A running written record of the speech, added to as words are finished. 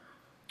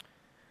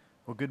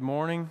Well, good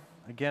morning.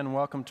 Again,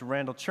 welcome to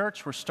Randall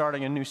Church. We're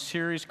starting a new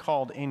series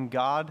called In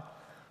God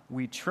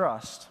We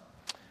Trust.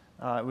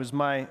 It was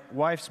my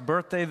wife's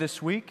birthday this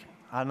week.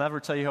 I'll never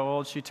tell you how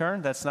old she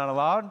turned. That's not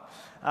allowed.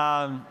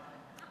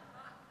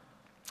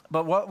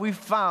 But what we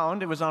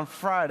found, it was on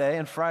Friday,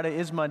 and Friday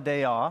is my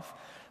day off.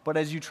 But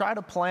as you try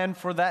to plan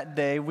for that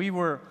day, we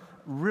were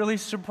really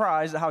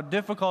surprised at how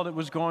difficult it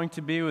was going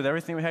to be with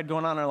everything we had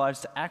going on in our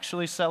lives to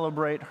actually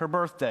celebrate her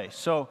birthday.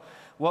 So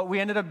what we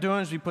ended up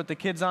doing is we put the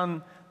kids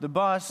on the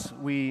bus.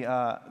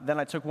 Then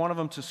I took one of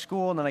them to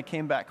school, and then I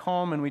came back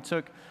home, and we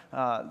took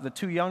the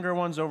two younger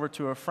ones over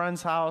to a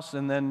friend's house,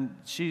 and then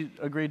she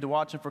agreed to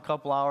watch them for a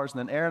couple hours, and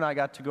then Aaron and I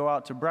got to go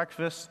out to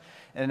breakfast,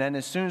 and then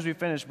as soon as we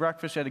finished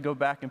breakfast, we had to go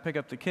back and pick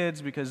up the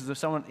kids because there's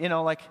someone,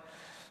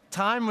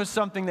 time was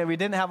something that we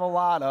didn't have a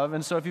lot of,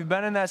 and so if you've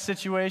been in that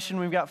situation,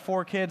 we've got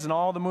 4 kids and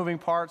all the moving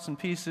parts and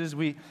pieces.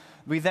 We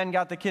then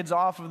got the kids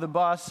off of the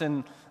bus,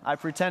 and I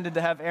pretended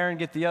to have Aaron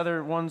get the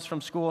other ones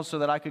from school so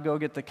that I could go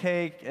get the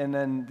cake, and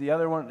then the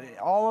other one,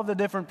 all of the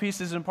different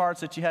pieces and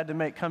parts that you had to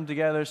make come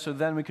together so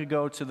then we could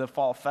go to the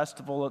fall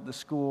festival at the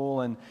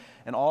school and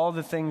all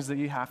the things that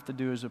you have to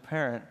do as a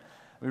parent.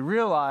 We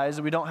realized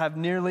that we don't have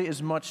nearly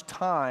as much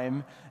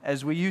time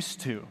as we used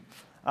to.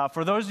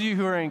 For those of you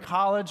who are in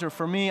college, or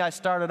for me, I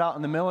started out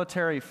in the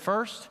military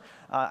first.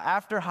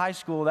 After high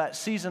school, that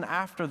season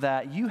after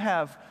that, you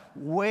have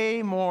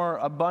way more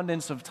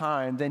abundance of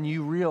time than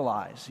you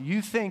realize.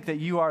 You think that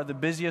you are the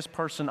busiest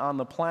person on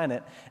the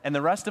planet, and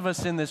the rest of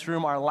us in this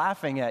room are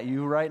laughing at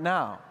you right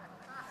now.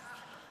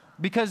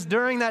 Because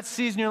during that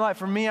season of your life,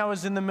 for me, I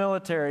was in the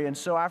military, and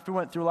so after we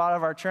went through a lot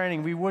of our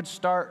training, we would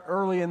start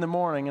early in the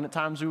morning, and at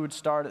times we would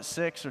start at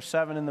 6 or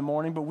 7 in the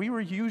morning, but we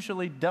were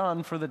usually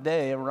done for the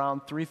day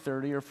around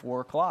 3:30 or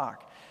 4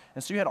 o'clock.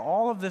 And so you had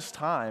all of this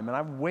time, and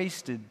I've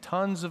wasted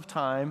tons of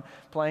time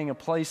playing a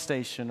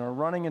PlayStation or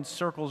running in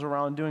circles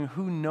around doing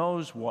who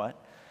knows what.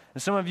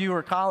 And some of you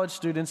are college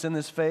students in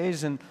this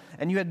phase, and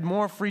you had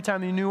more free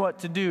time than you knew what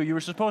to do. You were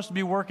supposed to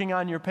be working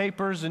on your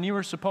papers, and you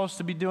were supposed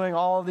to be doing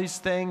all of these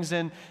things,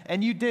 and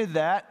you did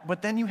that,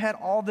 but then you had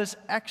all this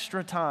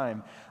extra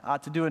time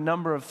to do a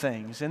number of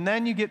things. And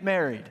then you get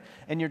married,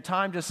 and your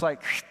time just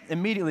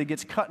immediately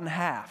gets cut in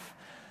half.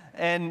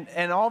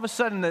 And all of a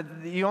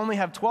sudden, you only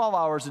have 12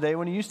 hours a day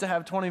when you used to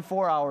have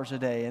 24 hours a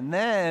day. And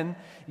then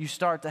you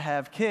start to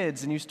have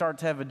kids, and you start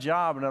to have a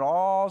job, and it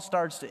all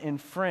starts to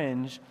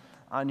infringe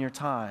on your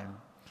time.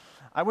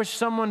 I wish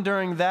someone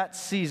during that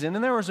season,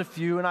 and there was a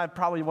few, and I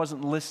probably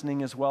wasn't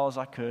listening as well as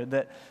I could,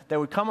 that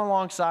would come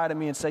alongside of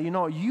me and say,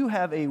 you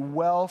have a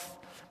wealth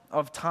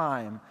of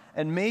time,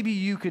 and maybe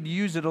you could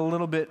use it a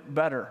little bit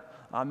better.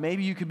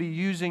 Maybe you could be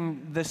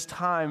using this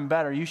time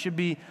better. You should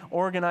be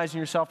organizing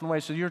yourself in a way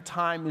so your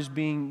time is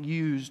being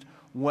used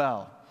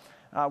well.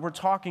 We're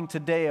talking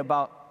today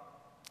about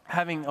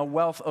having a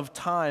wealth of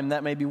time.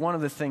 That may be one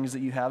of the things that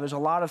you have. There's a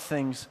lot of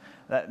things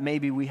that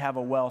maybe we have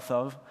a wealth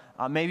of.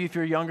 Maybe if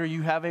you're younger,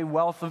 you have a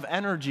wealth of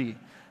energy.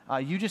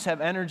 You just have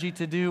energy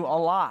to do a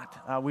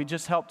lot. We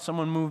just helped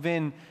someone move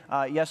in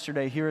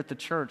yesterday here at the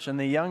church, and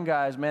the young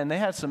guys, man, they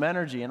had some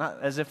energy. And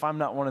as if I'm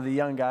not one of the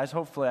young guys,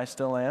 hopefully I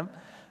still am.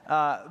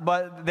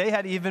 But they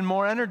had even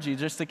more energy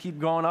just to keep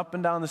going up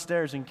and down the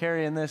stairs and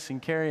carrying this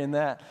and carrying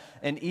that.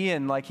 And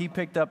Ian, he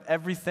picked up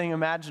everything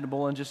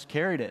imaginable and just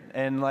carried it.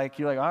 And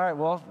you're all right,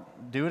 well,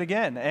 do it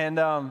again. And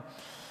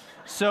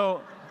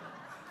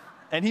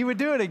and he would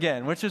do it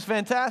again, which is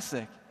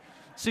fantastic.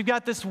 So you've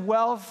got this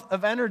wealth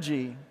of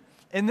energy.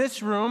 In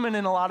this room and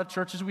in a lot of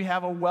churches, we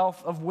have a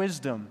wealth of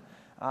wisdom.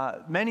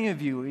 Many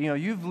of you,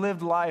 you've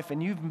lived life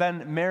and you've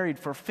been married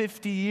for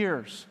 50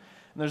 years.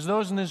 And there's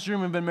those in this room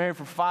who have been married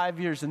for 5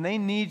 years, and they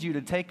need you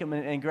to take them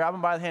and grab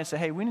them by the hand and say,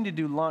 hey, we need to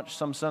do lunch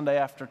some Sunday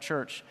after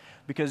church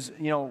because,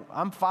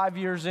 I'm 5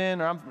 years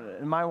in, or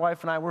my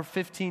wife and I, we're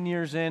 15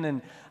 years in,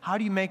 and how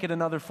do you make it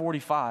another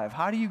 45?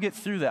 How do you get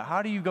through that?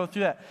 How do you go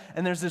through that?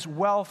 And there's this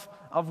wealth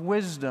of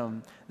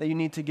wisdom that you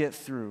need to get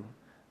through.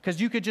 Because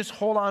you could just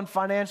hold on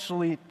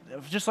financially,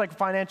 just like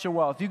financial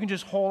wealth. You can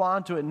just hold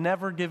on to it and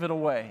never give it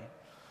away.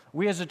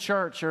 We as a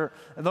church, or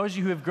those of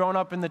you who have grown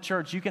up in the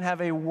church, you can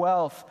have a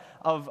wealth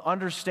of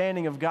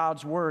understanding of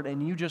God's word,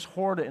 and you just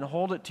hoard it and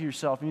hold it to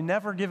yourself. You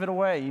never give it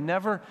away. You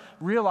never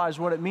realize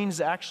what it means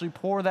to actually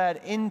pour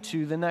that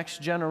into the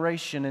next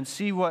generation and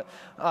see what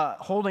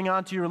holding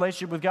on to your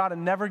relationship with God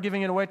and never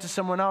giving it away to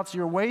someone else,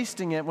 you're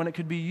wasting it when it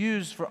could be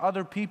used for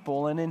other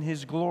people and in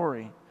His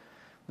glory.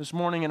 This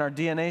morning in our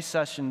DNA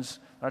sessions,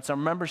 that's our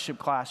membership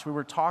class, we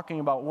were talking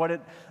about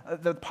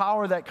the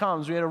power that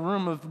comes. We had a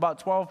room of about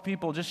 12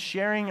 people just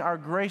sharing our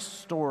grace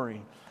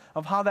story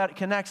of how that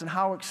connects and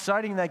how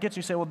exciting that gets.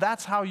 You say, well,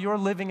 that's how you're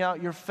living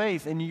out your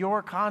faith in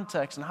your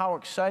context, and how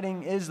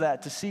exciting is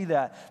that to see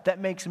that? That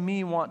makes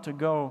me want to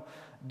go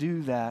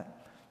do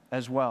that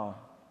as well.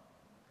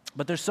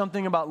 But there's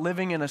something about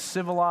living in a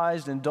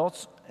civilized,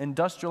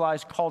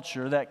 industrialized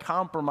culture that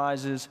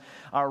compromises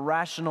our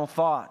rational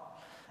thought.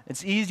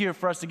 It's easier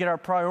for us to get our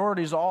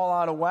priorities all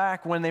out of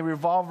whack when they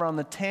revolve around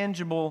the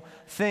tangible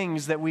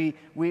things that we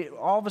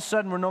all of a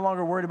sudden we're no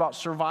longer worried about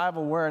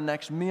survival, where our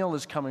next meal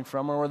is coming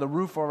from or where the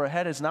roof over our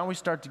head is. Now we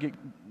start to get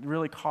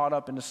really caught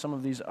up into some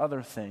of these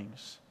other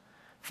things.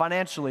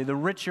 Financially, the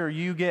richer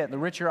you get, the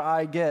richer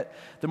I get,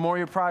 the more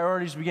your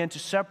priorities begin to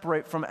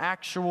separate from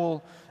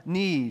actual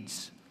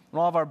needs. When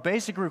all of our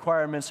basic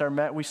requirements are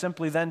met, we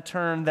simply then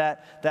turn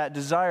that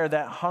desire,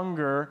 that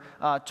hunger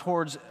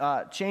towards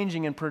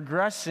changing and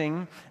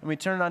progressing, and we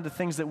turn it on to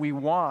things that we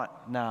want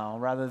now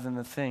rather than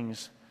the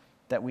things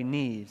that we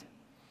need.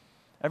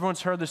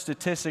 Everyone's heard the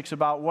statistics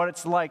about what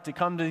it's like to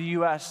come to the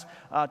U.S.,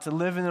 to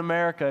live in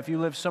America if you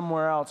live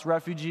somewhere else.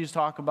 Refugees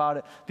talk about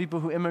it. People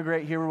who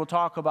immigrate here will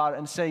talk about it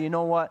and say, you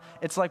know what?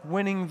 It's like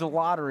winning the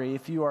lottery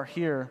if you are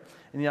here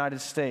in the United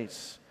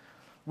States.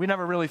 We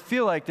never really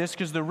feel like this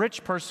because the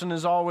rich person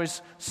is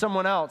always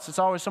someone else. It's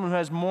always someone who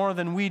has more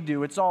than we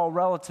do. It's all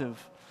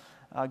relative.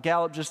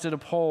 Gallup just did a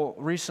poll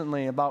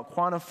recently about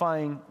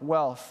quantifying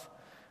wealth.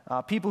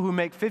 People who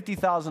make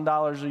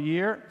 $50,000 a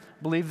year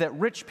believe that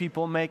rich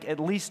people make at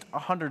least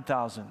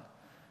 $100,000.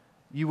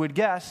 You would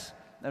guess,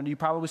 and you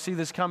probably see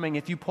this coming,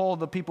 if you poll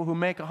the people who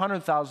make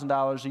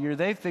 $100,000 a year,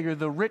 they figure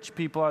the rich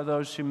people are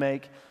those who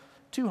make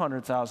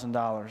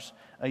 $200,000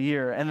 a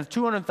year, and the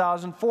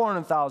 $200,000,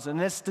 $400,000.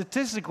 And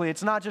statistically,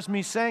 it's not just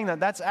me saying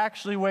that. That's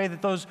actually the way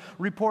that those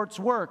reports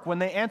work. When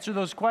they answer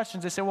those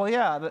questions, they say, well,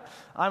 yeah,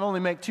 I only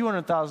make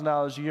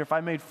 $200,000 a year. If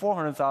I made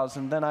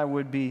 $400,000, then I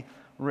would be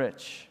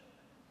rich.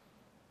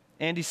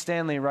 Andy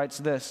Stanley writes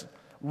this: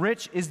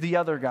 rich is the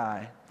other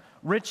guy.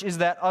 Rich is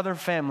that other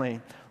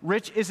family.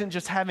 Rich isn't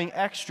just having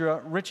extra.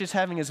 Rich is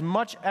having as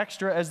much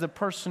extra as the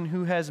person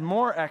who has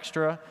more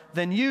extra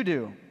than you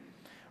do.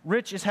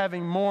 Rich is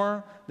having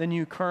more than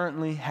you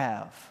currently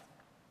have.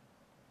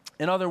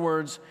 In other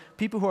words,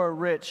 people who are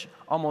rich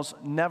almost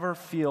never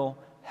feel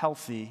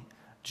healthy,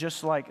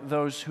 just like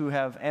those who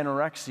have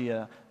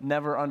anorexia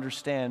never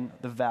understand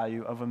the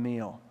value of a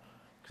meal,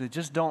 because they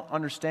just don't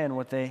understand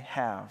what they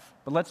have.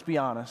 But let's be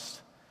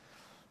honest.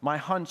 My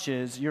hunch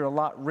is you're a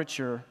lot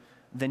richer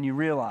than you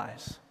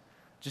realize.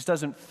 It just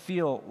doesn't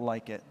feel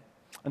like it.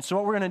 And so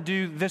what we're going to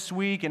do this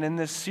week and in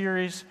this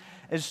series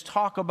is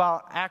talk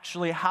about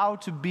actually how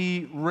to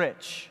be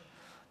rich.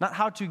 Not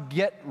how to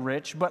get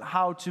rich, but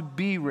how to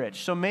be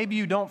rich. So maybe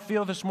you don't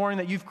feel this morning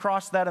that you've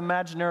crossed that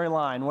imaginary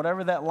line,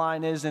 whatever that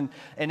line is, and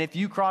if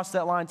you cross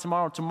that line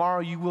tomorrow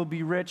you will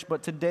be rich,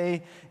 but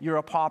today you're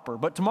a pauper.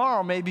 But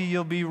tomorrow maybe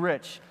you'll be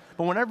rich.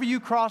 But whenever you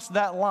cross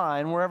that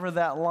line, wherever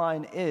that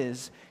line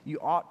is, you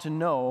ought to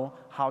know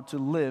how to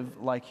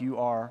live like you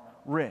are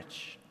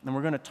rich. And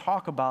we're going to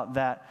talk about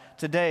that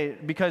today,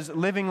 because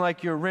living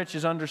like you're rich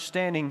is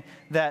understanding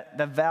that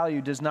the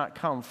value does not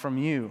come from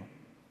you.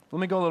 Let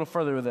me go a little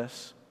further with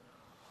this.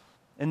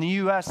 In the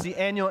U.S., the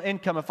annual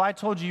income, if I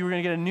told you you were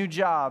going to get a new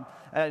job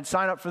and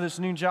sign up for this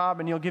new job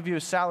and you'll give you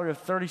a salary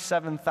of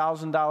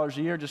 $37,000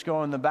 a year, just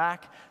go in the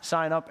back,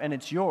 sign up, and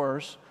it's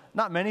yours,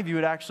 not many of you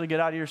would actually get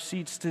out of your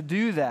seats to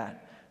do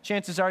that.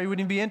 Chances are you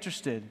wouldn't be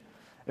interested.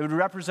 It would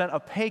represent a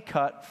pay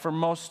cut for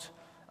most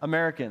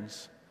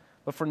Americans.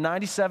 But for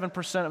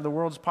 97% of the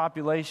world's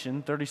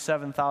population,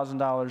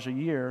 $37,000 a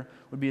year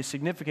would be a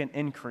significant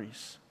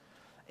increase.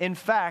 In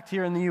fact,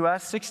 here in the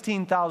U.S.,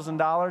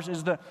 $16,000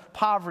 is the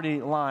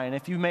poverty line.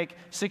 If you make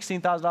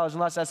 $16,000 and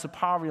less, that's the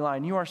poverty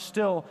line. You are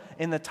still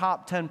in the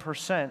top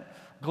 10%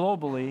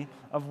 globally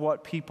of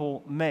what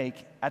people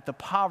make at the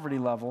poverty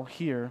level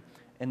here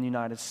in the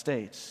United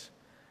States.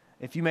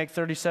 If you make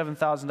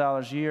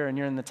 $37,000 a year and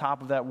you're in the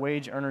top of that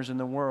wage earners in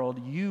the world,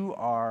 you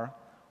are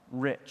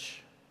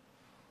rich.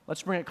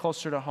 Let's bring it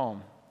closer to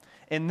home.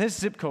 In this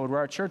zip code where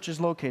our church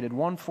is located,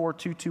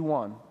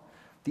 14221,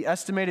 the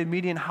estimated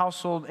median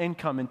household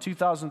income in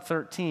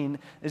 2013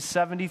 is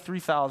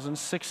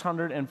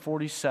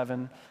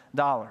 $73,647.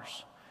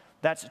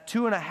 That's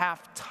 2.5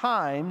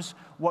 times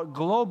what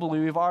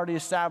globally we've already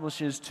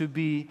established is to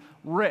be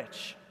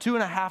rich.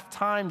 2.5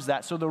 times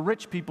that. So the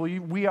rich people,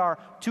 we are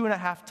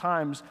 2.5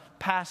 times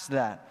past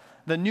that.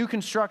 The new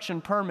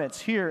construction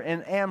permits here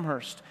in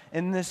Amherst,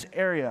 in this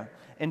area,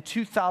 in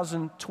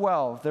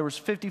 2012, there was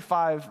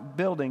 55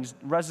 buildings,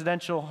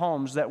 residential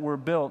homes that were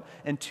built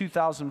in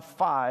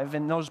 2005,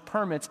 and those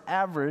permits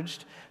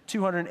averaged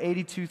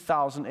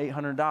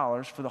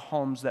 $282,800 for the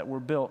homes that were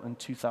built in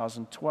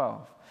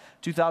 2012.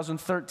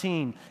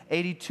 2013,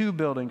 82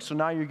 buildings, so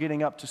now you're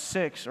getting up to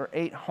 6 or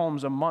 8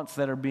 homes a month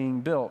that are being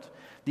built.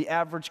 The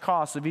average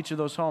cost of each of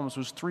those homes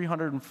was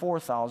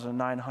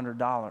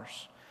 $304,900.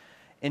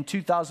 In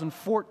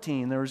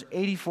 2014, there was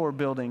 84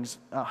 buildings,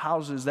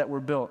 houses that were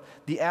built.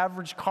 The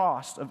average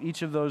cost of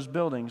each of those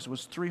buildings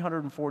was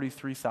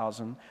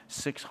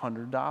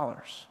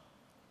 $343,600.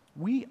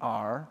 We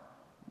are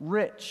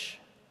rich.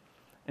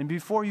 And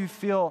before you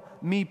feel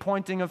me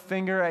pointing a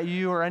finger at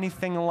you or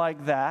anything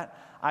like that,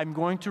 I'm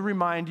going to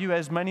remind you,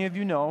 as many of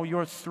you know,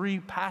 your 3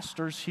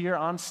 pastors here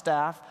on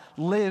staff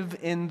live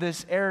in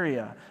this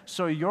area.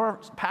 So your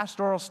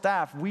pastoral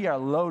staff, we are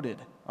loaded,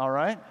 all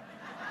right?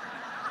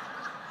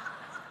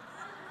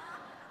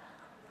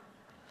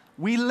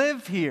 We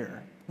live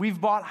here. We've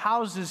bought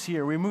houses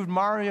here. We moved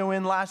Mario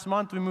in last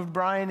month. We moved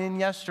Brian in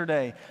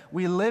yesterday.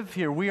 We live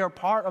here. We are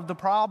part of the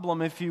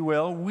problem, if you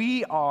will.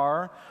 We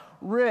are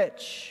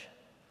rich.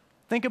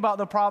 Think about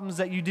the problems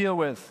that you deal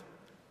with.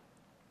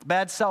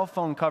 Bad cell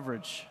phone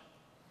coverage.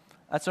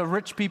 That's a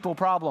rich people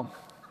problem.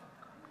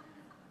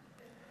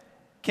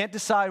 Can't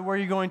decide where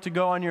you're going to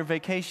go on your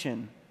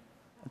vacation.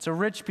 It's a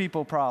rich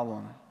people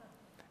problem.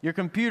 Your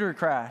computer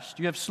crashed.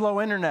 You have slow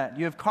internet.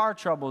 You have car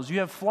troubles. You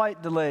have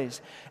flight delays.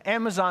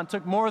 Amazon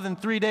took more than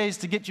 3 days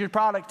to get your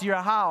product to your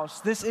house.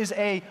 This is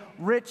a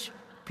rich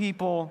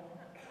people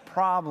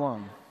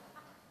problem.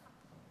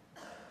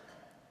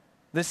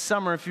 This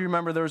summer, if you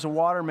remember, there was a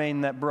water main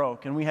that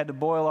broke, and we had to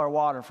boil our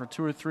water for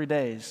 2 or 3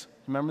 days.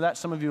 Remember that?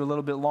 Some of you a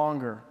little bit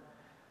longer.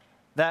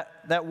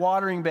 That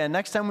watering ban,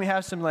 next time we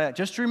have something like that,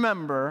 just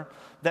remember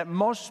that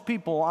most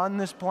people on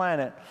this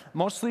planet,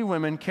 mostly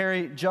women,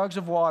 carry jugs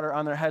of water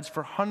on their heads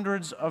for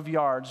hundreds of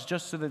yards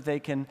just so that they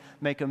can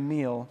make a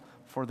meal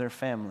for their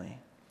family.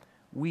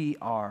 We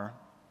are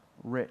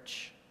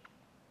rich.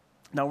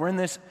 Now, we're in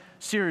this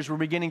series we're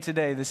beginning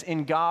today, this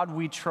In God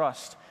We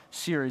Trust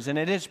series, and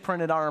it is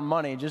printed on our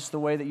money just the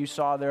way that you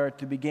saw there at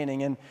the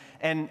beginning.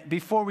 And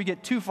before we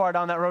get too far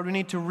down that road, we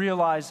need to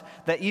realize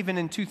that even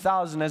in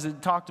 2000, as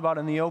it talked about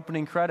in the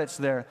opening credits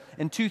there,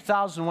 in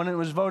 2000 when it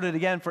was voted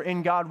again for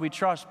In God We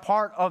Trust,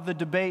 part of the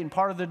debate and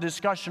part of the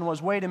discussion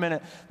was, wait a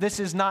minute, this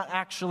is not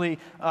actually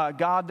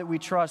God that we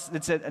trust.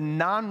 It's a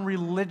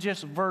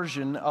non-religious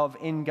version of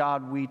In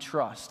God We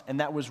Trust,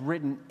 and that was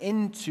written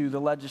into the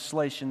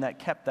legislation that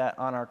kept that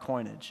on our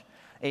coinage.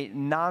 A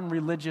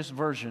non-religious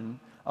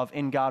version of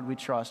In God We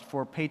Trust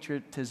for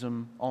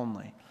patriotism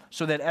only,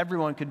 so that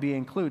everyone could be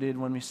included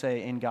when we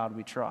say In God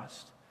We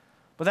Trust.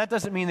 But that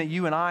doesn't mean that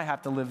you and I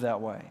have to live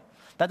that way.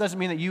 That doesn't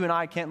mean that you and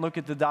I can't look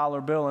at the dollar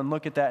bill and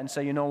look at that and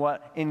say, you know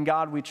what, in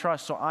God we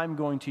trust, so I'm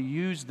going to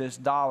use this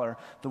dollar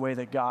the way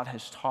that God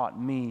has taught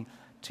me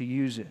to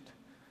use it.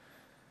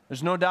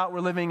 There's no doubt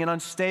we're living in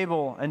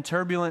unstable and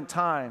turbulent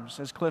times,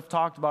 as Cliff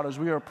talked about as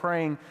we were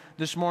praying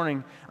this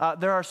morning.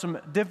 There are some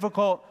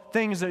difficult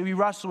things that we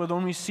wrestle with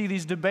when we see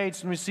these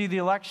debates and we see the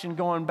election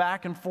going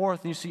back and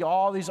forth, and you see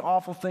all these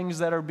awful things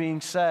that are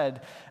being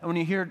said. And when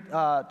you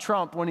hear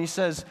Trump, when he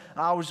says,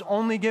 I was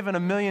only given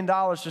 $1 million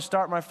to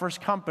start my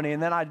first company,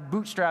 and then I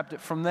bootstrapped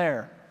it from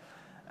there.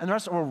 And the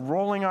rest of us are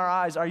rolling our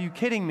eyes. Are you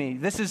kidding me?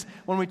 This is,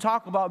 when we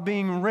talk about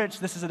being rich,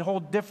 this is a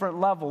whole different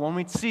level. When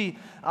we see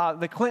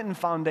the Clinton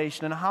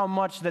Foundation and how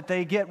much that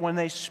they get when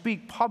they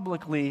speak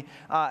publicly,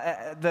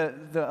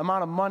 the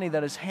amount of money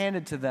that is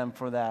handed to them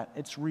for that,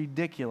 it's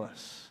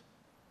ridiculous.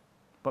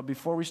 But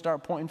before we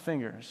start pointing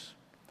fingers,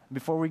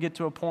 before we get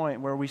to a point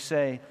where we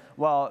say,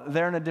 well,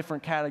 they're in a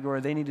different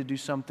category, they need to do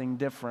something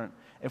different,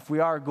 if we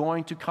are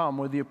going to come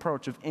with the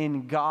approach of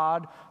in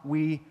God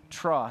we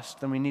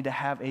trust, then we need to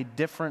have a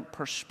different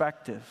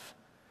perspective.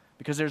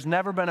 Because there's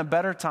never been a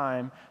better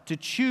time to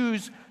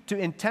choose to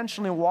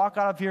intentionally walk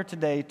out of here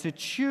today, to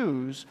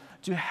choose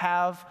to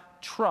have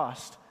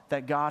trust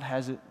that God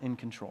has it in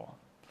control.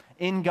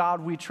 In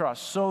God we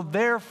trust. So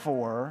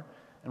therefore,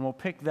 and we'll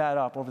pick that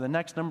up over the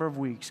next number of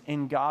weeks,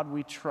 in God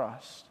we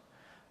trust.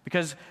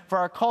 Because for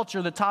our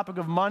culture, the topic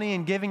of money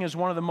and giving is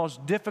one of the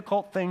most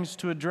difficult things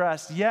to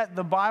address, yet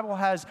the Bible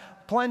has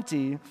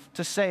plenty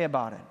to say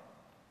about it.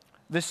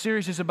 This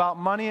series is about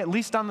money, at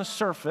least on the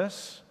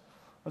surface.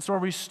 That's where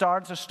we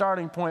start. It's a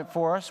starting point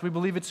for us. We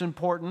believe it's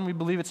important. We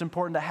believe it's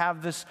important to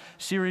have this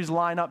series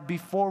line up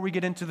before we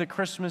get into the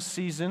Christmas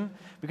season,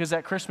 because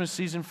that Christmas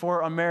season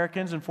for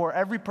Americans and for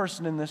every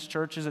person in this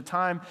church is a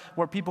time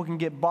where people can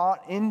get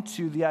bought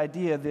into the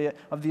idea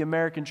of the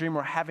American dream,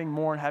 or having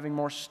more and having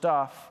more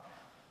stuff.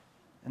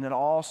 And it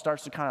all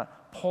starts to kind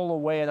of pull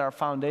away at our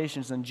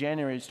foundations. In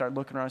January, you start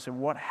looking around and say,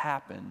 what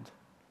happened?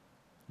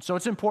 So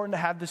it's important to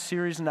have this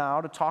series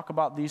now, to talk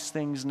about these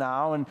things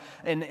now. And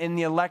in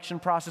the election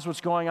process, what's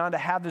going on, to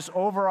have this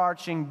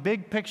overarching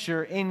big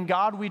picture, in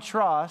God we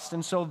trust,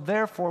 and so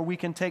therefore we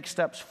can take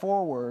steps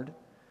forward.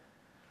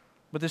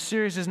 But the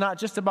series is not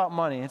just about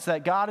money. It's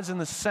that God is in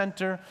the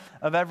center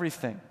of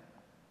everything.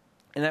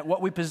 And that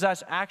what we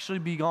possess actually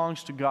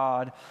belongs to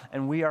God,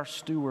 and we are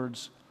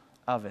stewards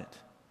of it.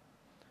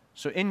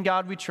 So in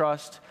God we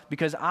trust,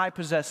 because I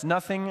possess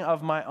nothing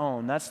of my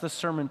own. That's the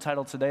sermon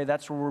title today.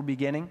 That's where we're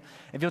beginning.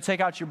 If you'll take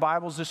out your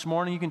Bibles this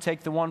morning, you can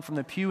take the one from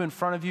the pew in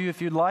front of you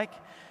if you'd like.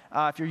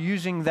 If you're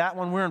using that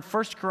one, we're in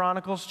 1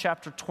 Chronicles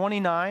chapter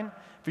 29.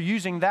 If you're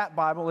using that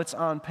Bible, it's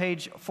on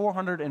page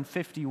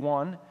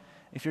 451.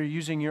 If you're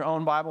using your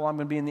own Bible, I'm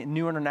going to be in the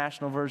New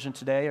International Version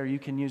today, or you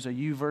can use a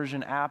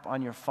YouVersion app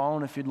on your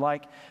phone if you'd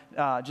like.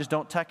 Just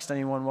don't text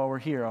anyone while we're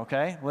here,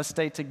 okay? Let's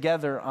stay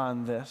together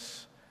on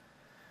this.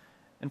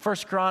 In 1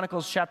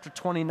 Chronicles chapter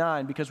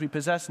 29, because we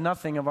possess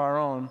nothing of our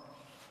own,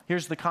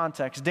 here's the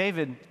context.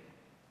 David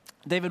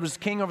was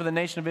king over the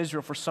nation of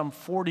Israel for some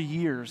 40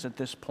 years at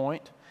this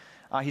point.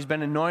 He's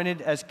been anointed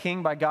as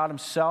king by God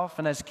himself,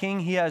 and as king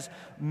he has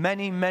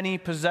many, many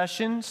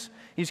possessions.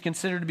 He's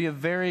considered to be a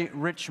very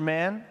rich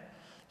man.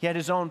 He had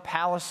his own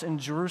palace in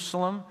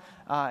Jerusalem,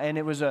 and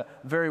it was a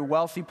very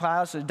wealthy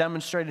palace. It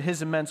demonstrated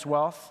his immense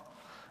wealth.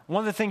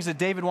 One of the things that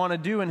David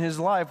wanted to do in his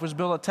life was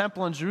build a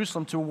temple in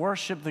Jerusalem to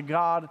worship the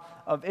God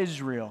of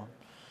Israel.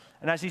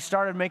 And as he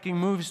started making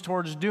moves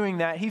towards doing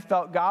that, he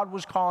felt God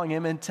was calling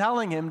him and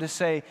telling him to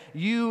say,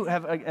 you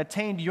have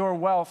attained your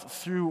wealth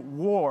through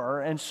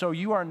war, and so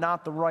you are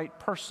not the right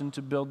person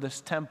to build this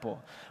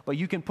temple. But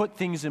you can put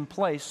things in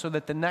place so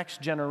that the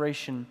next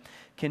generation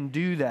can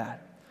do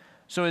that.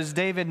 So as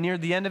David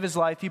neared the end of his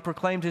life, he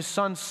proclaimed his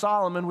son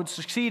Solomon would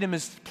succeed him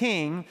as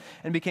king,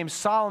 and became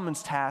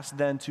Solomon's task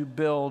then to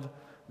build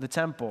the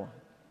temple.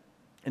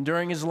 And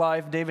during his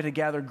life, David had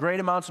gathered great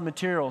amounts of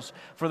materials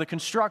for the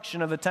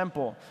construction of the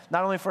temple,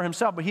 not only for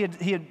himself, but he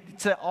had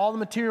set all the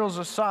materials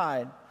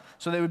aside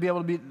so they would be able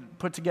to be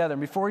put together.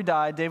 And before he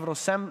died, David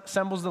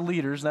assembles the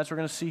leaders, and that's what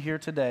we're going to see here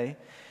today,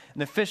 and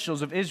the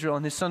officials of Israel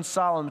and his son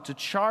Solomon, to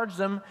charge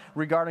them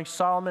regarding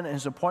Solomon and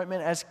his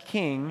appointment as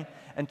king,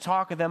 and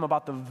talk to them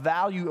about the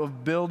value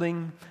of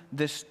building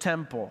this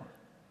temple.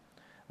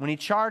 When he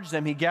charged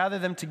them, he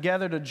gathered them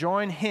together to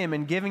join him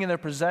in giving of their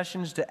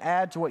possessions to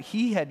add to what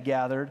he had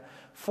gathered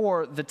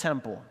for the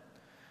temple.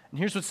 And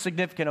here's what's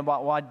significant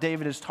about what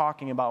David is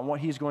talking about and what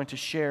he's going to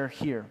share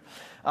here.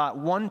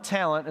 1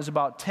 talent is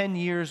about 10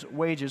 years'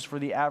 wages for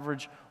the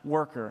average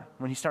worker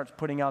when he starts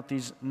putting out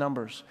these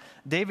numbers.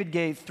 David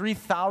gave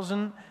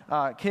 3,000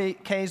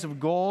 Ks of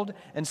gold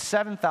and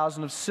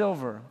 7,000 of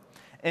silver.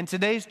 In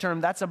today's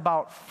term, that's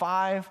about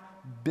 $5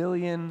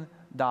 billion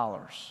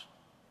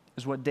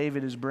is what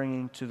David is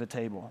bringing to the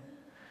table.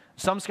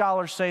 Some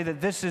scholars say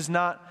that this is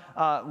not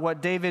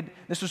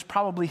this was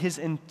probably his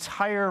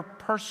entire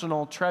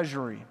personal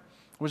treasury.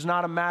 It was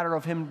not a matter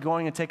of him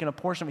going and taking a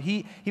portion of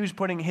it. He was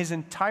putting his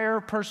entire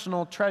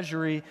personal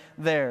treasury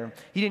there.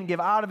 He didn't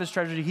give out of his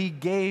treasury, he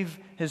gave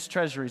his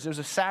treasuries. It was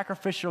a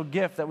sacrificial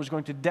gift that was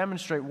going to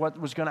demonstrate what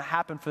was going to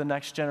happen for the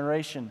next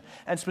generation.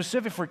 And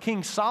specific for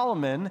King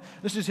Solomon,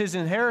 this is his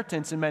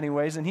inheritance in many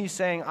ways, and he's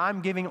saying,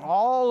 I'm giving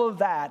all of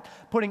that,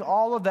 putting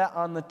all of that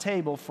on the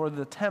table for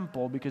the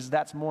temple, because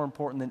that's more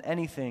important than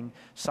anything,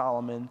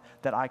 Solomon,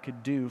 that I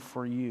could do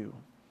for you.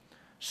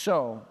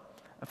 So,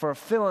 for a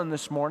fill-in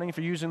this morning, if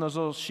you're using those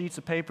little sheets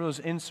of paper, those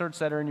inserts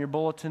that are in your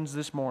bulletins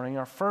this morning,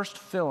 our first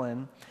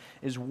fill-in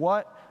is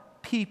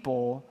what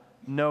people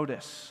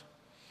notice.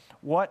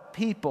 What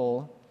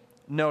people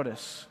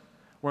notice.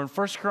 We're in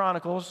 1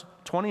 Chronicles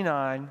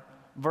 29,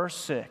 verse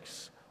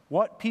 6.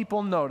 What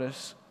people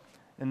notice,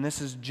 and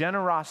this is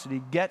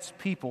generosity gets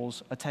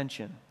people's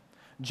attention.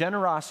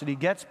 Generosity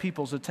gets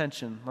people's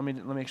attention. Let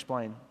me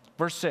explain.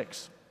 Verse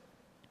 6,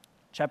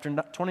 chapter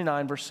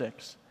 29, verse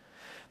 6.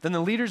 Then the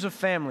leaders of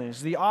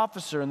families, the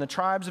officer and the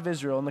tribes of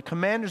Israel, and the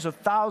commanders of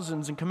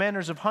thousands and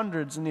commanders of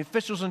hundreds, and the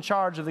officials in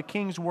charge of the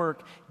king's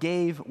work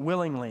gave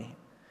willingly.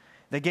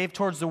 They gave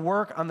towards the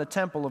work on the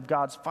temple of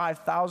God's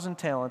 5,000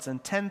 talents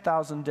and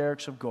 10,000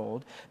 derricks of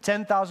gold,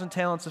 10,000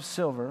 talents of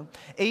silver,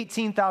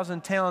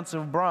 18,000 talents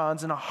of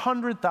bronze, and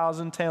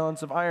 100,000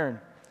 talents of iron.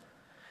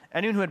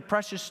 Anyone who had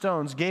precious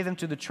stones gave them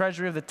to the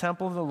treasury of the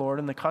temple of the Lord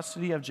in the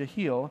custody of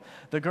Jehiel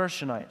the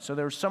Gershonite. So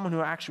there was someone who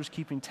actually was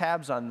keeping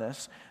tabs on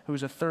this, who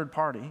was a third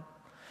party.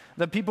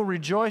 The people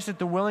rejoiced at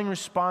the willing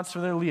response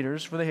of their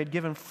leaders, for they had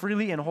given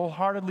freely and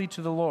wholeheartedly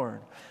to the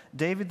Lord.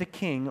 David the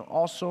king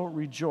also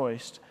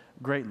rejoiced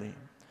greatly.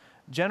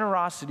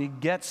 Generosity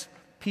gets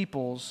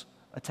people's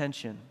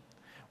attention.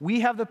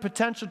 We have the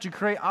potential to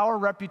create our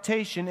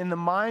reputation in the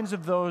minds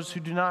of those who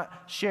do not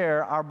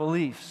share our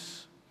beliefs.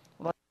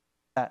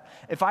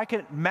 If I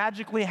could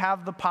magically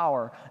have the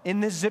power in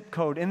this zip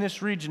code, in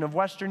this region of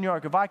Western New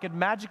York, if I could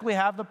magically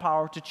have the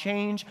power to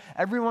change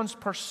everyone's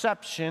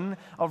perception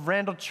of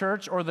Randall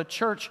Church or the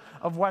Church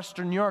of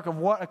Western New York, of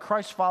what a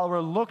Christ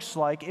follower looks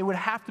like, it would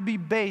have to be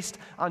based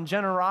on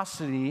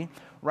generosity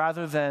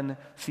rather than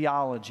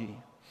theology.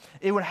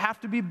 It would have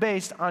to be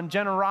based on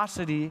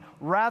generosity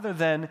rather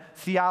than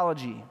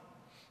theology.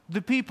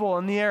 The people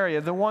in the area,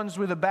 the ones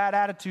with a bad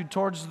attitude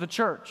towards the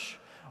church,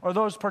 or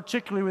those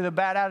particularly with a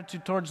bad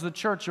attitude towards the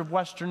Church of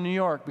Western New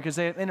York because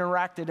they have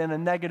interacted in a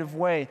negative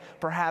way,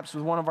 perhaps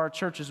with one of our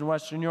churches in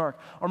Western New York.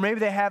 Or maybe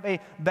they have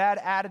a bad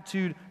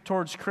attitude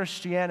towards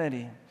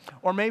Christianity.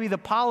 Or maybe the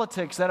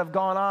politics that have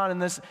gone on in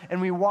this, and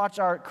we watch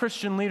our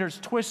Christian leaders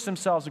twist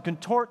themselves and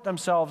contort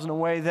themselves in a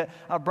way that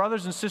our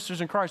brothers and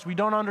sisters in Christ, we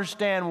don't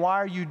understand why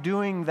are you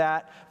doing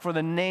that for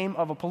the name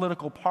of a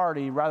political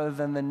party rather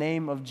than the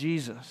name of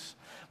Jesus.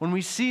 When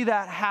we see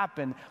that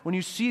happen, when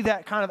you see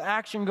that kind of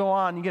action go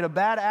on, you get a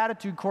bad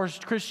attitude towards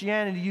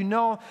Christianity, you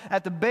know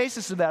at the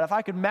basis of that, if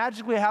I could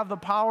magically have the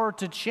power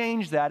to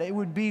change that, it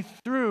would be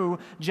through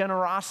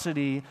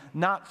generosity,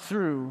 not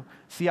through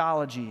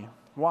theology.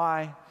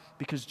 Why?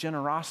 Because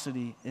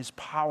generosity is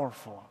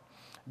powerful.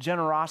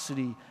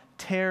 Generosity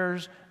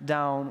tears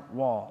down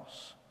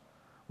walls.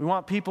 We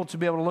want people to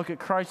be able to look at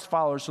Christ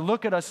followers, to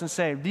look at us and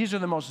say, these are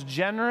the most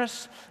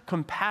generous,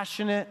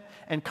 compassionate,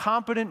 and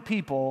competent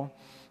people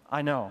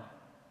I know.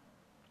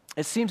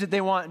 It seems that they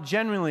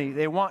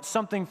want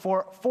something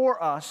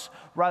for us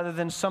rather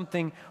than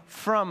something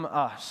from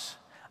us.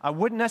 I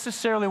wouldn't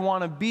necessarily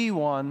want to be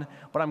one,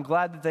 but I'm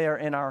glad that they are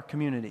in our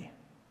community.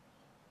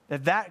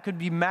 That could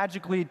be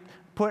magically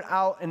put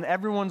out in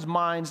everyone's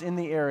minds in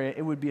the area,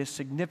 it would be a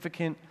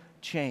significant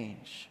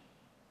change.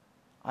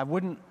 I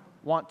wouldn't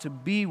want to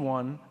be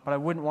one, but I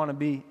wouldn't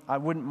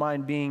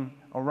mind being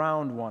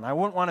around one. I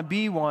wouldn't want to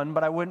be one,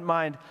 but I wouldn't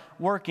mind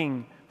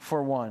working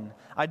for one.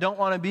 I don't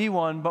want to be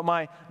one, but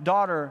my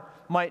daughter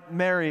might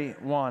marry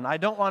one. I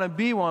don't want to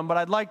be one, but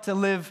I'd like to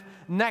live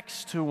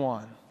next to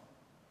one.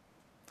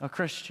 A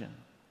Christian.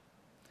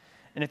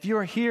 And if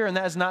you're here and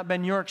that has not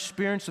been your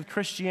experience with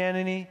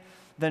Christianity,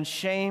 then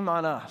shame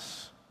on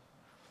us.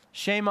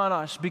 Shame on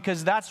us,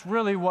 because that's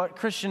really what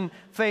Christian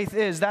faith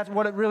is. That's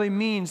what it really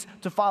means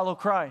to follow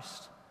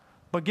Christ.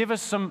 But give us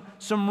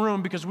some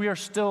room, because we are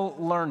still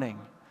learning.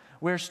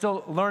 We're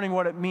still learning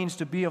what it means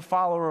to be a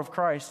follower of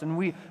Christ. And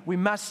we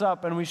mess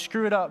up and we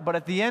screw it up. But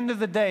at the end of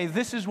the day,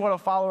 this is what a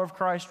follower of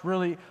Christ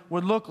really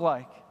would look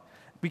like.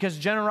 Because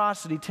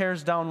generosity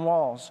tears down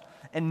walls.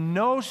 And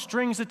no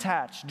strings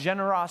attached.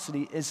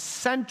 Generosity is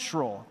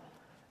central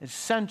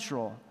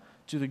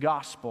to the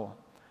gospel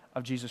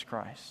of Jesus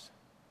Christ.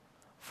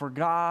 For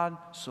God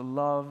so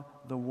loved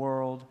the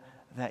world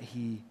that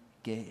he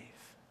gave.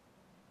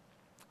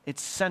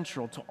 It's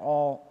central to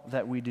all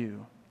that we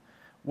do.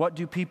 What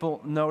do people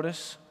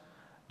notice?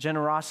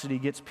 Generosity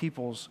gets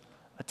people's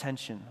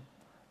attention.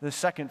 The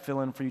second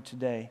fill-in for you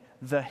today,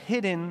 the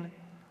hidden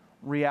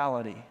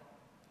reality.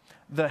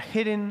 The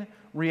hidden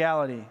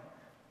reality.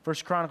 1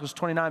 Chronicles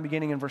 29,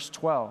 beginning in verse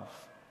 12.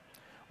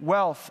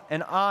 Wealth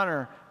and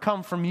honor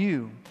come from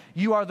you.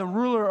 You are the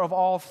ruler of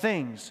all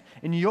things.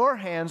 In your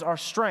hands are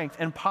strength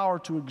and power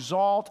to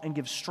exalt and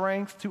give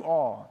strength to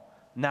all.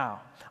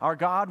 Now, our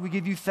God, we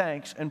give you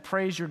thanks and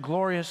praise your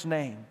glorious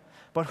name.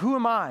 But who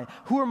am I?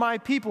 Who are my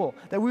people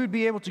that we would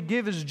be able to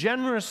give as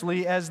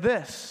generously as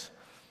this?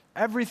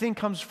 Everything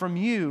comes from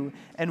you,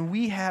 and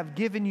we have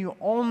given you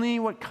only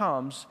what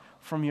comes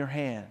from your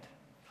hand.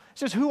 It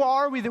says, who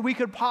are we that we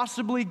could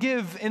possibly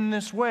give in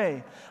this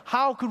way?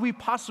 How could we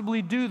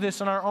possibly do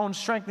this in our own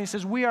strength? And he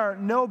says, we are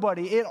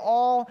nobody. It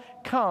all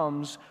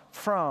comes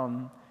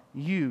from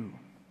you.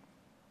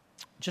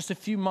 Just a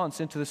few months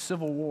into the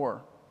Civil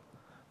War,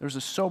 there was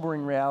a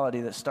sobering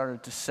reality that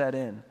started to set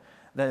in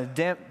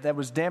that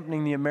was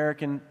dampening the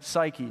American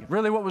psyche.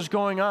 Really what was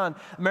going on,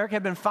 America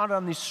had been founded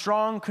on these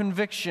strong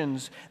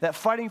convictions that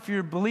fighting for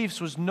your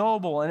beliefs was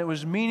noble and it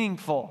was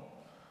meaningful.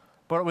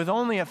 But with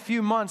only a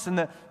few months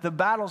and the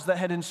battles that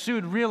had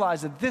ensued,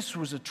 realized that this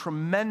was a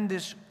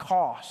tremendous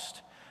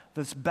cost.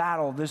 This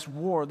battle, this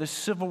war, this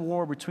civil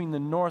war between the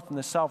North and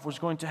the South was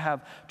going to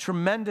have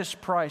tremendous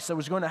price that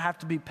was going to have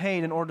to be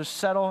paid in order to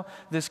settle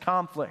this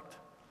conflict.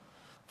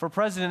 For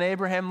President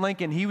Abraham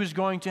Lincoln, he was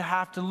going to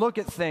have to look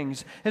at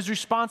things. His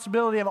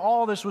responsibility of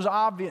all this was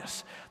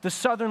obvious. The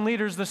Southern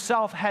leaders, the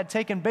South, had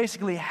taken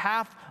basically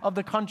half of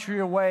the country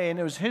away, and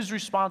it was his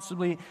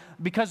responsibility,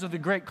 because of the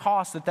great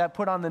cost that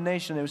put on the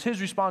nation, it was his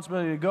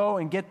responsibility to go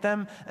and get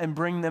them and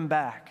bring them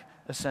back,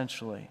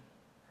 essentially.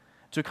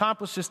 To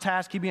accomplish this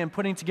task, he began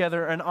putting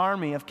together an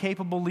army of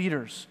capable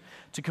leaders.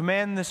 To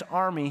command this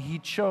army, he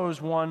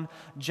chose one,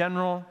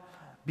 General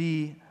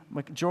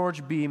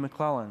George B.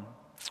 McClellan.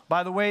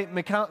 By the way,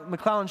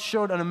 McClellan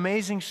showed an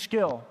amazing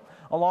skill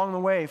along the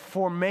way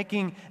for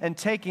making and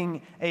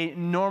taking a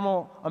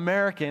normal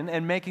American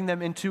and making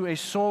them into a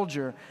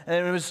soldier.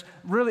 And it was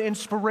really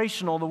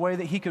inspirational the way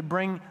that he could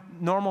bring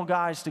normal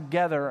guys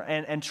together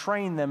and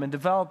train them and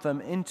develop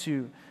them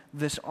into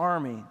this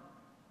army.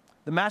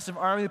 The massive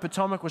army of the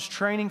Potomac was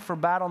training for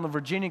battle in the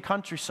Virginia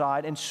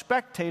countryside, and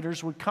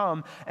spectators would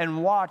come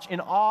and watch in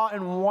awe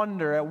and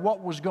wonder at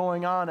what was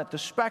going on, at the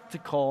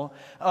spectacle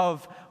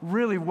of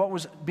really what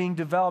was being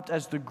developed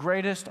as the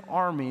greatest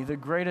army, the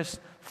greatest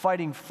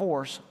fighting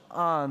force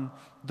on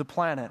the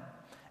planet.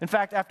 In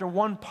fact, after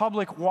one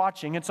public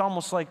watching, it's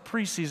almost like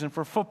preseason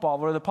for football,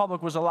 where the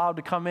public was allowed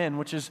to come in,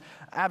 which is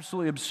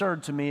absolutely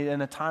absurd to me in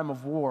a time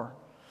of war.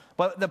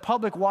 But the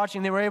public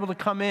watching, they were able to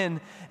come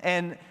in,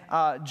 and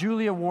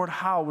Julia Ward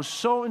Howe was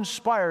so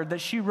inspired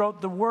that she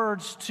wrote the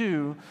words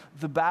to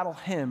the battle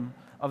hymn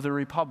of the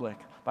Republic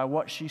by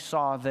what she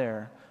saw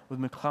there with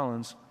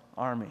McClellan's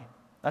army.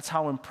 That's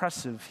how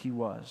impressive he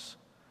was.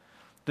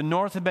 The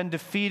North had been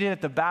defeated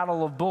at the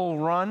Battle of Bull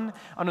Run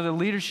under the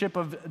leadership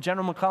of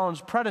General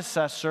McClellan's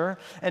predecessor,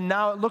 and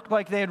now it looked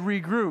like they had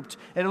regrouped.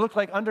 And it looked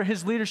like under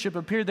his leadership, it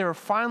appeared they were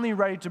finally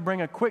ready to bring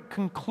a quick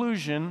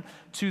conclusion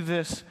to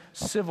this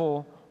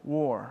civil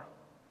war.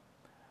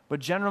 But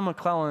General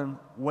McClellan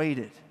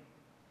waited,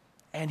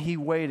 and he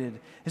waited.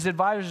 His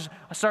advisors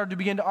started to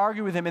begin to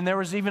argue with him, and there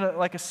was even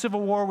a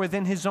civil war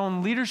within his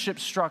own leadership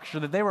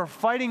structure, that they were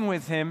fighting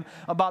with him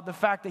about the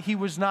fact that he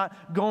was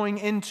not going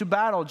into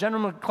battle.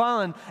 General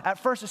McClellan, at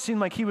first it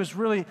seemed like he was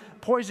really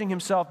poisoning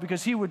himself,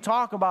 because he would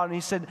talk about it, and he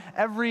said,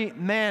 every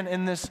man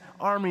in this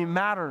army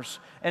matters,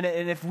 and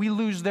if we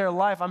lose their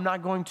life, I'm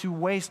not going to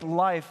waste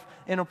life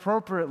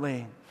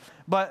inappropriately.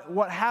 But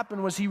what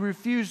happened was he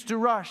refused to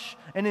rush,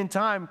 and in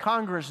time,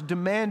 Congress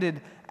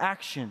demanded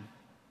action.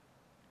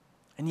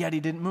 And yet he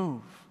didn't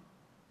move.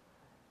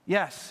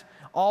 Yes,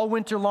 all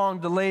winter long,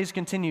 delays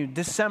continued.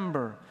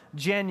 December,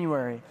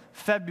 January,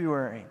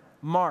 February,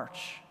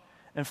 March.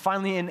 And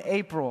finally, in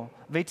April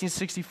of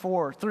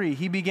 1864,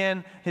 he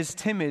began his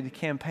timid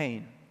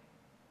campaign.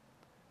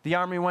 The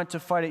army went to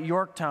fight at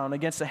Yorktown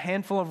against a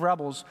handful of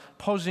rebels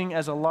posing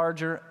as a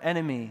larger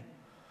enemy.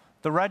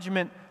 The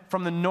regiment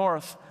from the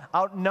north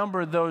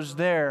outnumbered those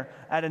there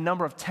at a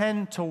number of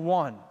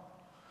 10-1.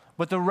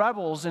 But the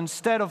rebels,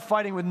 instead of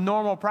fighting with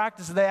normal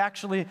practice, they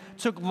actually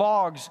took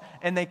logs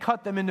and they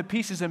cut them into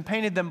pieces and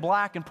painted them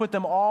black and put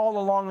them all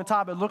along the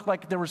top. It looked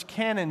like there was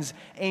cannons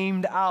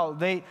aimed out.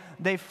 They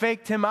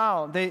faked him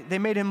out. They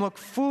made him look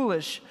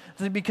foolish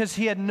because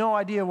he had no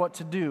idea what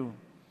to do.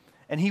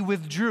 And he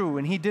withdrew,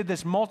 and he did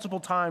this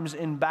multiple times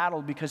in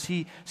battle because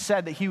he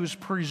said that he was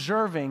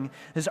preserving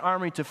his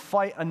army to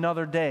fight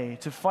another day,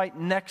 to fight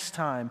next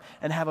time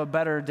and have a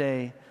better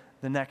day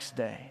the next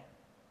day.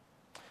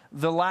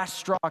 The last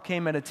straw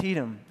came at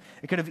Antietam.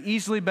 It could have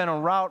easily been a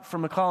rout for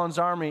McClellan's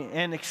army,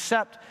 and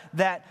except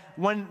that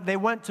when they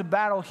went to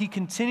battle, he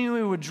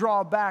continually would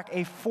draw back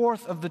a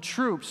fourth of the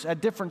troops at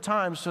different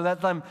times so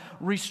that them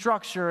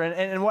restructure.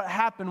 And what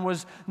happened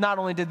was not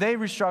only did they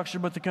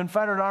restructure, but the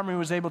Confederate army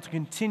was able to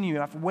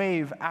continue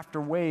wave after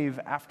wave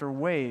after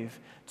wave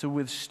to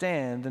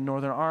withstand the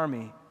Northern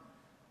army.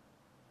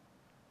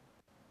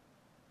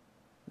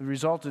 It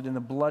resulted in the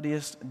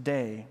bloodiest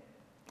day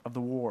of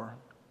the war.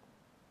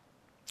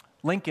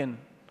 Lincoln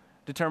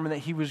determined that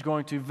he was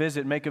going to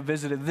make a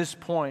visit at this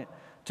point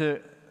to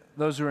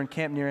those who were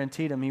encamped near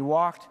Antietam. He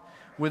walked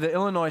with the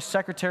Illinois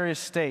Secretary of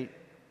State.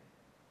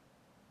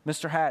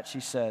 "Mr. Hatch," he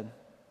said.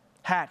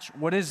 "Hatch,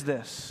 what is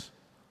this?"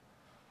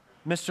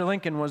 "Mr.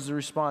 Lincoln," was the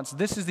response,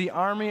 "this is the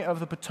Army of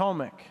the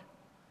Potomac."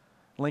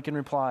 Lincoln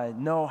replied,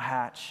 "No,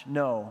 Hatch,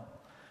 no.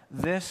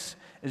 This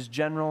is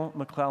General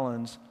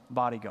McClellan's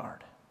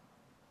bodyguard."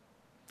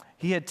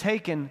 He had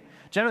taken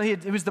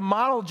it was the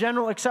model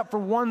general except for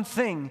one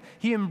thing.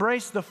 He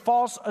embraced the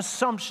false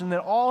assumption that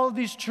all of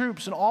these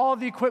troops and all of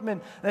the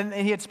equipment, and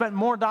he had spent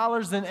more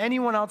dollars than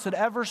anyone else had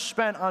ever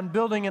spent on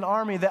building an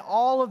army, that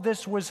all of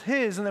this was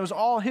his, and it was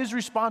all his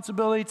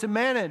responsibility to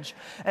manage.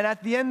 And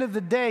at the end of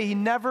the day, he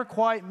never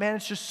quite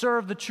managed to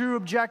serve the true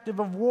objective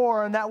of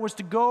war, and that was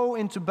to go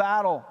into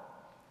battle.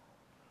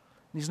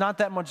 He's not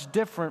that much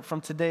different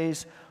from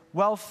today's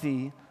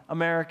wealthy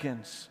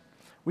Americans.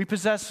 We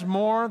possess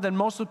more than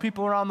most of the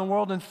people around the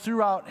world and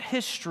throughout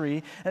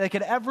history and they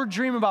could ever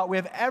dream about. We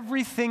have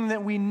everything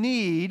that we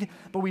need,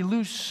 but we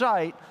lose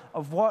sight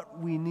of what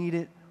we need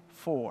it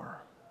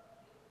for.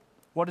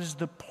 What is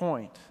the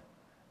point?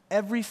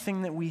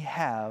 Everything that we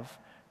have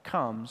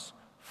comes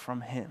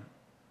from Him.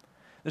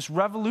 This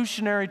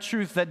revolutionary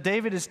truth that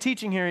David is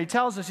teaching here, he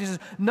tells us, he says,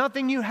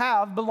 nothing you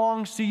have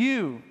belongs to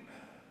you.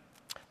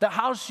 The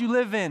house you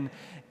live in,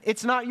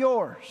 it's not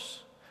yours.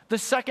 The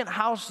second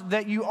house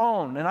that you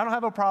own, and I don't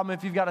have a problem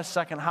if you've got a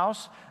second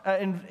house,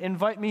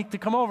 invite me to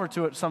come over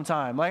to it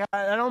sometime. I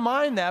don't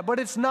mind that, but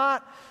it's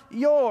not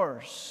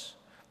yours.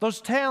 Those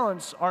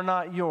talents are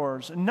not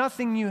yours.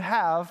 Nothing you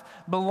have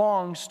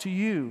belongs to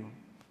you.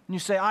 And you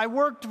say, I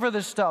worked for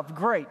this stuff.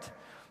 Great.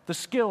 The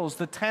skills,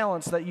 the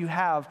talents that you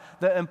have,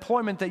 the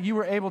employment that you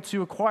were able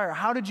to acquire,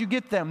 how did you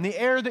get them? The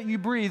air that you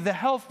breathe, the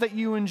health that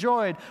you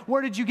enjoyed,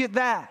 where did you get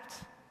that?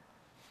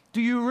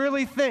 Do you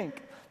really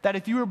think that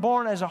if you were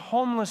born as a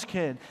homeless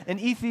kid in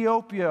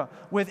Ethiopia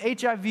with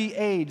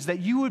HIV/AIDS, that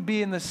you would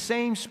be in the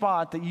same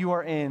spot that you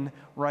are in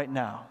right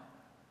now?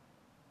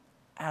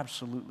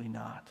 Absolutely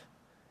not.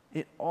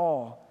 It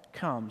all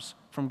comes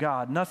from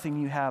God. Nothing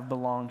you have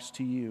belongs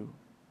to you.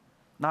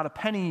 Not a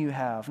penny you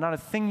have, not a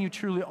thing you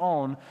truly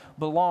own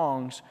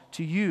belongs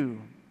to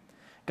you.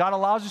 God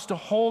allows us to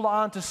hold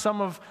on to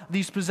some of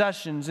these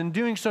possessions. In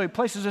doing so, He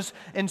places us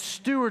in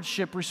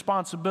stewardship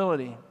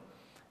responsibility.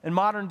 In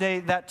modern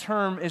day, that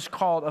term is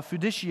called a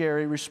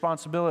fiduciary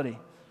responsibility.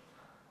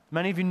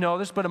 Many of you know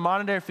this, but a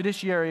modern day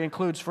fiduciary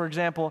includes, for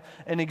example,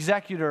 an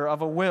executor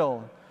of a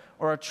will,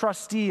 or a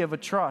trustee of a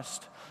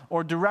trust,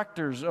 or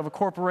directors of a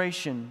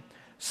corporation.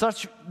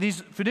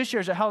 These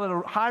fiduciaries are held at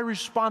a high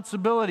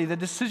responsibility. The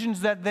decisions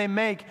that they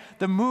make,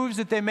 the moves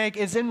that they make,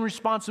 is in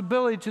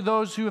responsibility to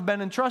those who have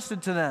been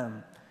entrusted to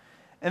them.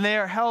 And they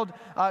are held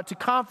to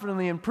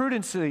confidently and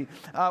prudently,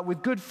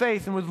 with good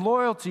faith and with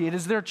loyalty. It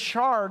is their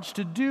charge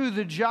to do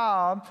the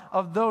job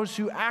of those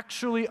who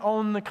actually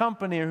own the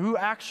company or who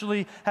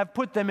actually have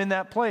put them in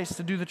that place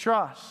to do the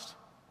trust.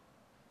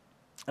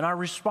 And our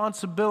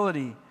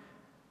responsibility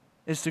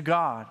is to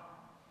God.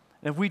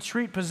 And if we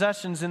treat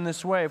possessions in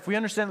this way, if we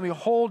understand that we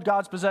hold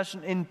God's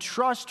possession in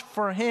trust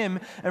for Him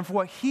and for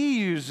what He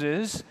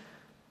uses,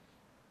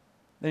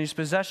 then these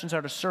possessions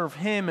are to serve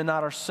Him and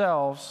not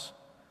ourselves.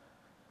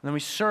 And then we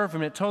serve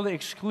Him, and it totally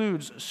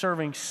excludes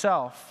serving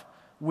self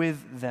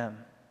with them.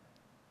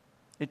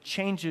 It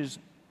changes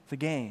the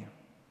game.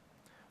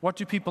 What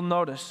do people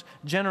notice?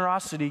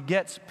 Generosity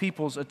gets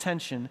people's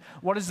attention.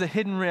 What is the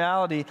hidden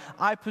reality?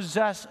 I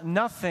possess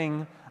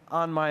nothing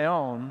on my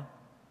own.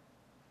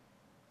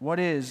 What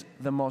is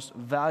the most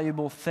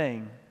valuable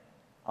thing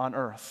on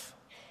earth?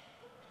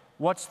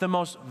 What's the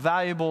most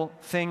valuable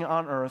thing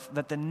on earth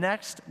that the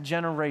next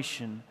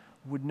generation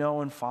would know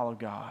and follow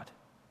God?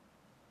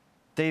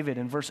 David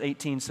in verse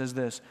 18 says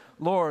this,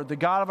 Lord, the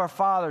God of our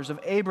fathers, of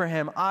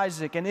Abraham,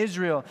 Isaac, and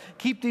Israel,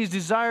 keep these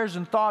desires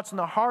and thoughts in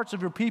the hearts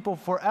of your people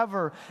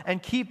forever,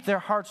 and keep their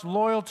hearts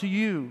loyal to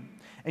you.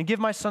 And give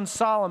my son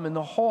Solomon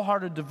the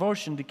wholehearted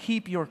devotion to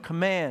keep your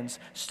commands,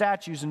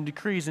 statutes, and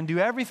decrees, and do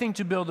everything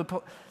to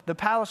build the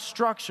palace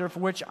structure for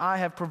which I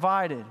have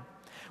provided.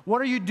 What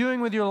are you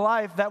doing with your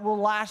life that will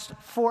last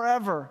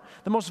forever?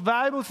 The most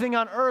valuable thing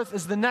on earth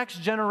is the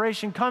next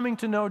generation coming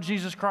to know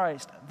Jesus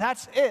Christ.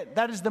 That's it.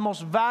 That is the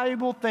most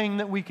valuable thing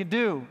that we could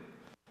do.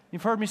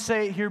 You've heard me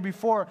say it here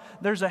before.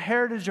 There's a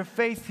heritage of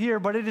faith here,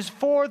 but it is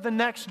for the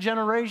next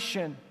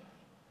generation.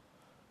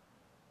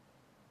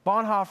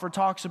 Bonhoeffer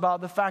talks about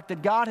the fact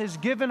that God has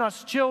given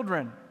us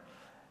children,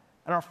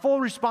 and our full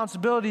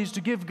responsibility is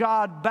to give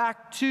God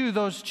back to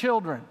those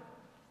children.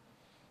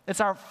 It's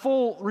our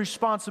full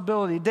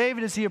responsibility.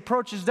 David, as he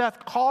approaches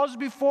death, calls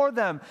before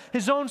them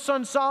his own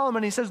son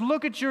Solomon. He says,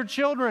 look at your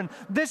children.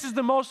 This is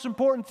the most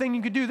important thing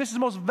you could do. This is the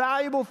most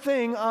valuable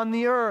thing on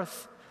the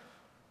earth.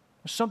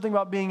 There's something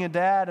about being a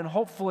dad, and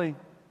hopefully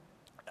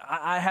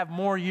I have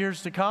more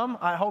years to come.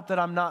 I hope that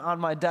I'm not on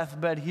my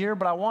deathbed here,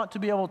 but I want to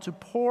be able to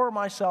pour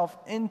myself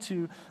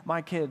into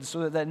my kids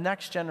so that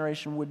next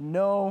generation would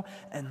know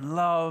and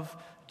love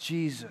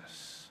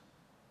Jesus.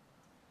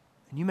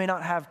 And you may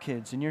not have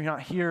kids, and you're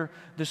not here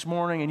this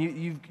morning,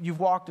 and you've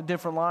walked a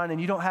different line,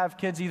 and you don't have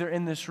kids either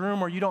in this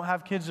room or you don't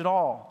have kids at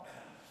all.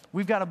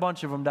 We've got a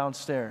bunch of them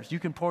downstairs. You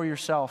can pour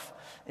yourself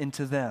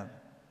into them.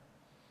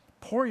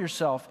 Pour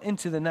yourself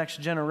into the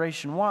next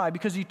generation. Why?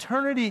 Because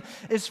eternity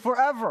is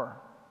forever.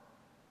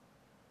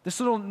 This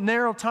little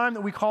narrow time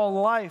that we call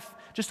life,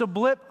 just a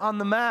blip on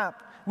the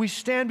map. We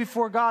stand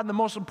before God, and the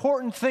most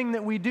important thing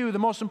that we do, the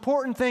most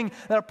important thing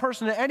that a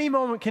person at any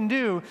moment can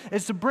do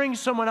is to bring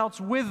someone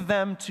else with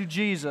them to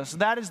Jesus.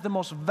 That is the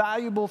most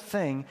valuable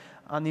thing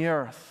on the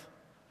earth.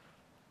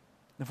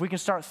 If we can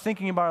start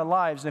thinking about our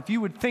lives, and if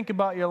you would think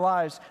about your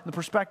lives in the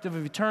perspective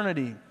of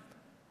eternity,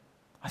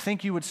 I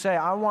think you would say,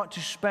 I want to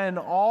spend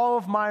all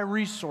of my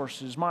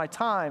resources, my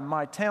time,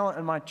 my talent,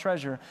 and my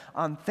treasure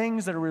on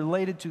things that are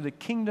related to the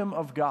kingdom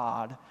of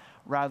God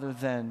rather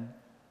than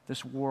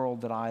this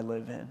world that I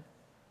live in,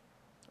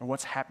 or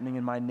what's happening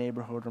in my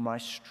neighborhood or my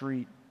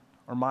street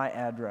or my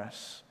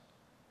address.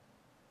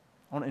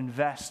 I want to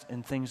invest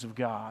in things of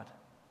God.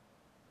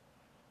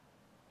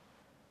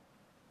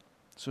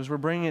 So as we're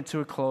bringing it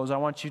to a close, I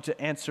want you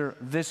to answer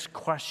this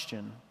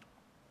question.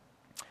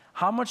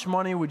 How much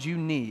money would you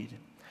need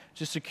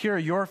to secure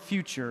your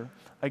future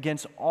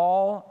against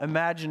all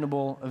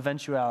imaginable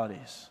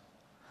eventualities?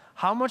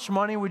 How much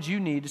money would you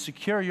need to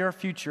secure your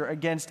future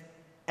against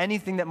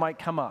anything that might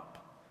come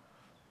up?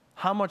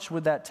 How much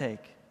would that take?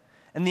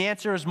 And the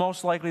answer is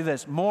most likely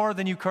this: more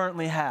than you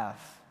currently have.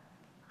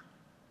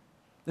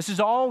 This is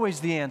always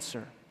the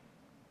answer.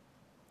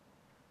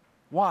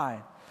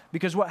 Why?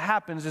 Because what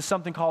happens is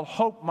something called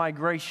hope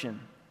migration.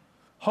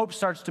 Hope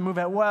starts to move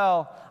at,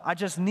 well, I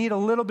just need a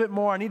little bit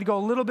more. I need to go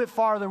a little bit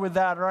farther with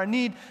that, or I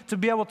need to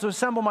be able to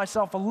assemble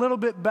myself a little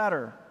bit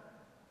better.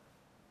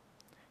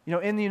 You know,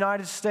 in the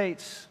United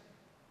States,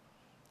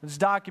 it's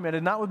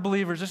documented, not with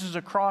believers, this is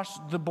across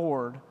the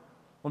board.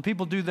 When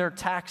people do their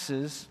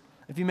taxes,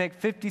 if you make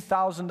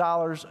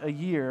 $50,000 a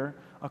year,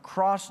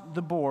 across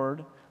the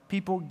board,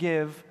 people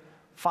give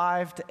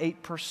 5 to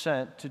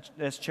 8%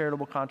 as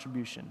charitable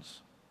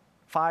contributions.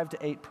 5 to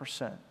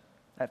 8%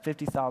 at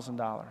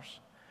 $50,000.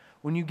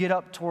 When you get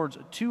up towards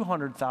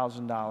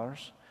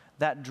 $200,000,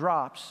 that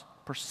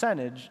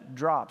percentage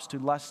drops to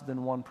less than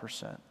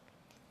 1%.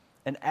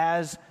 And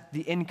as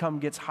the income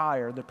gets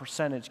higher, the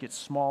percentage gets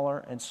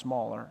smaller and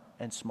smaller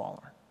and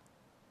smaller.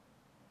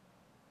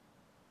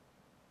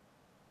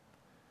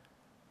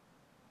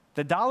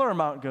 The dollar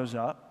amount goes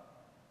up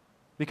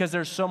because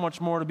there's so much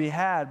more to be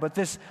had. But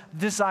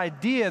this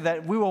idea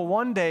that we will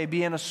one day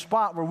be in a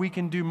spot where we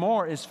can do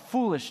more is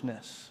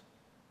foolishness.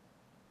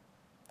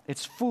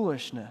 It's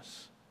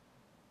foolishness.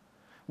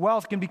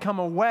 Wealth can become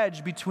a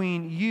wedge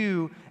between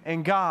you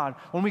and God.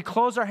 When we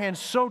close our hands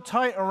so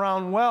tight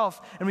around wealth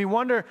and we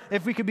wonder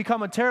if we could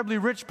become a terribly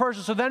rich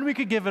person so then we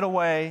could give it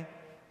away,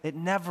 it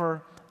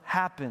never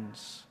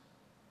happens.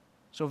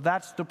 So if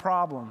that's the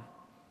problem,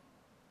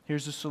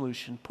 here's the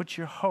solution. Put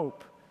your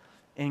hope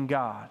in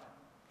God.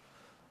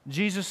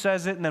 Jesus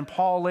says it, and then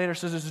Paul later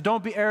says this: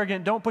 don't be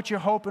arrogant, don't put your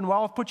hope in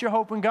wealth, put your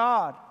hope in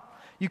God.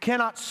 You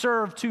cannot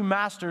serve two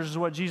masters, is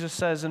what Jesus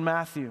says in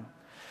Matthew.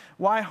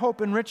 Why hope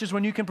in riches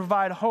when you can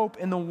provide hope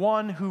in the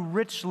one who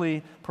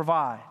richly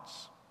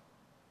provides?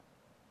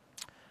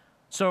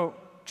 So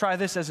try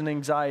this as an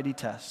anxiety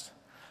test.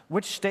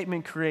 Which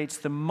statement creates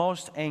the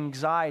most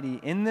anxiety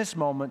in this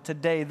moment,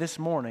 today, this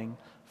morning,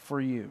 for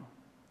you?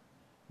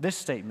 This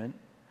statement: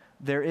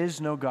 there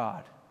is no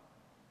God.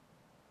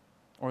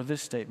 Or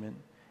this statement: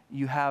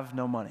 you have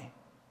no money.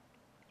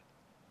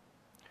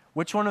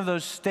 Which one of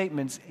those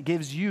statements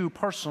gives you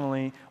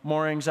personally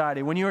more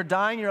anxiety? When you are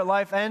dying, your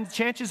life ends,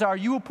 chances are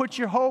you will put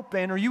your hope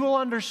in, or you will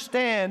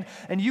understand,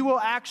 and you will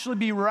actually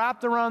be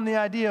wrapped around the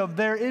idea of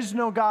there is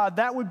no God.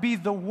 That would be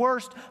the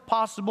worst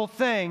possible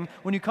thing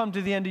when you come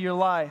to the end of your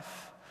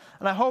life.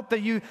 And I hope that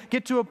you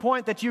get to a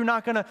point that you're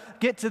not going to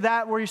get to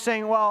that where you're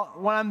saying, well,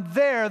 when I'm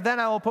there, then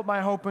I will put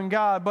my hope in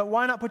God. But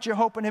why not put your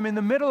hope in Him in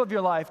the middle of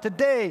your life,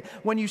 today,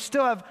 when you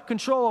still have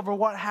control over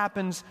what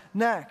happens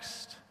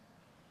next?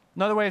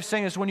 Another way of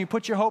saying this, when you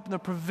put your hope in the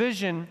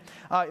provision,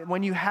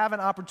 when you have an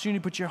opportunity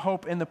to put your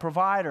hope in the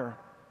provider,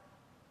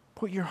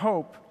 put your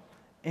hope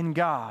in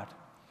God.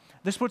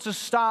 This puts a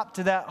stop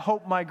to that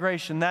hope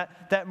migration,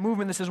 that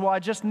movement that says, well, I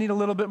just need a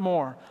little bit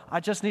more. I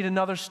just need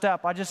another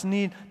step. I just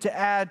need to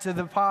add to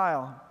the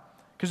pile.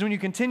 Because when you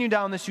continue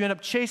down this, you end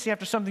up chasing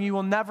after something you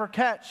will never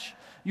catch.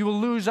 You will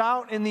lose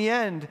out in the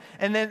end.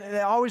 And then it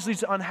always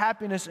leads to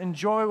unhappiness, and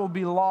joy will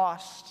be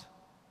lost.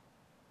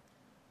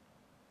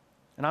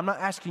 And I'm not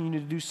asking you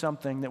to do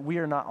something that we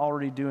are not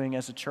already doing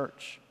as a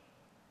church.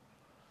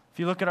 If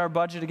you look at our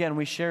budget, again,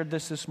 we shared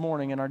this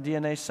morning in our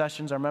DNA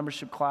sessions, our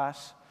membership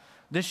class.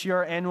 This year,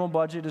 our annual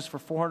budget is for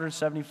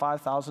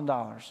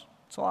 $475,000.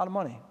 It's a lot of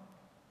money.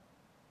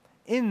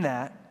 In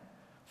that,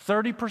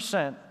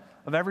 30%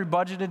 of every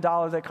budgeted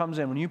dollar that comes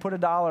in, when you put a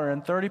dollar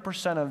in,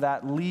 30% of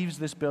that leaves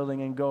this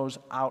building and goes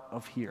out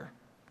of here.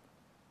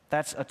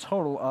 That's a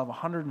total of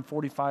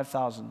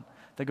 $145,000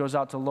 that goes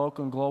out to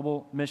local and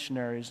global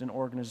missionaries and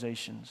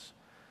organizations.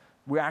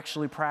 We're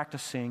actually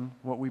practicing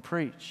what we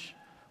preach.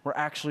 We're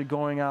actually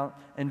going out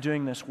and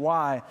doing this.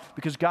 Why?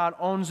 Because God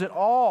owns it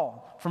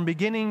all from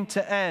beginning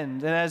to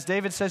end. And as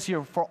David says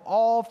here, for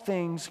all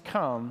things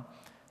come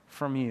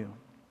from you.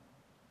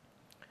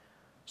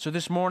 So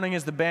this morning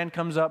as the band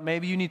comes up,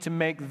 maybe you need to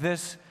make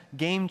this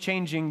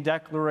game-changing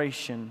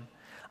declaration.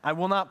 I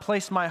will not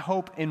place my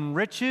hope in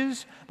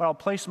riches, but I'll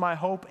place my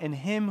hope in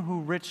Him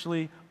who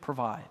richly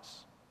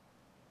provides.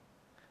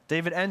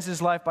 David ends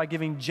his life by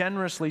giving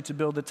generously to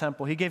build the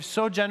temple. He gave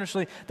so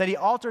generously that he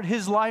altered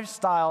his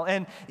lifestyle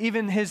and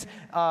even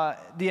the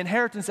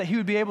inheritance that he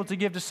would be able to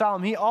give to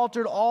Solomon. He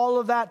altered all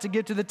of that to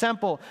give to the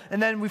temple.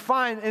 And then we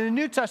find in the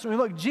New Testament,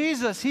 look,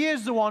 Jesus, He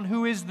is the one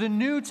who is the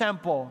new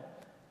temple.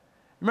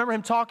 Remember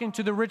Him talking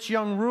to the rich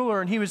young ruler,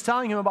 and He was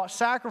telling him about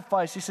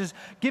sacrifice. He says,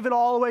 give it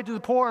all away to the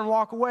poor and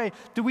walk away.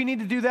 Do we need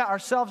to do that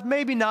ourselves?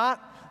 Maybe not.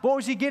 What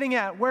was He getting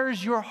at? Where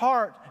is your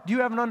heart? Do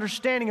you have an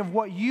understanding of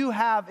what you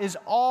have is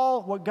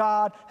all what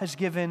God has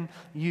given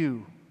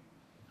you?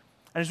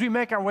 And as we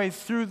make our way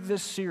through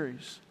this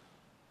series,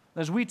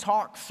 as we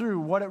talk through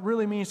what it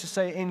really means to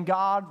say, in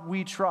God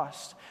we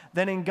trust,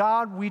 then in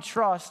God we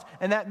trust,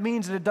 and that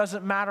means that it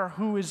doesn't matter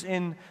who is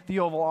in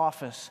the Oval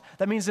Office.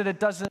 That means that it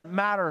doesn't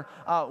matter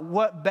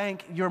what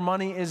bank your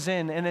money is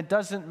in, and it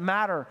doesn't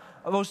matter.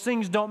 Those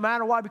things don't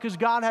matter. Why? Because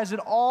God has it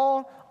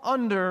all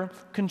under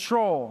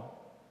control.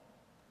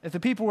 If the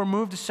people were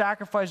moved to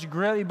sacrifice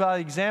greatly by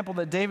the example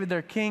that David,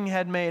 their king,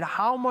 had made,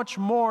 how much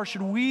more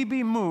should we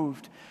be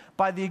moved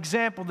by the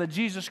example that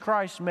Jesus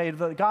Christ made,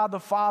 that God the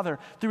Father,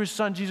 through His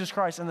Son Jesus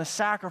Christ, and the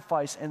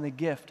sacrifice and the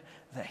gift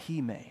that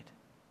He made?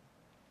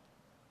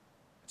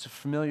 It's a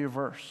familiar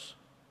verse,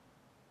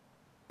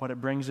 but it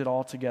brings it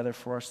all together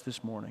for us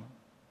this morning.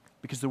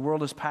 Because the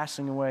world is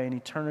passing away and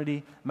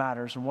eternity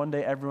matters, and one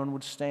day everyone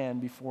would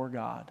stand before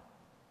God.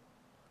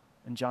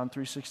 And John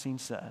 3:16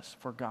 says,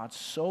 for God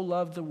so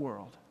loved the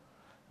world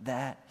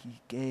that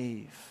He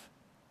gave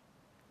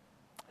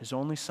His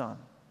only Son,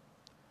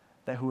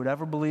 that who would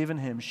ever believe in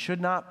Him should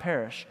not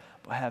perish,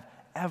 but have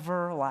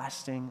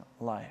everlasting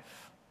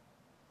life.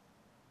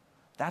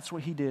 That's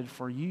what He did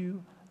for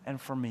you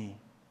and for me.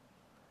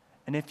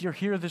 And if you're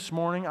here this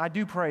morning, I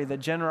do pray that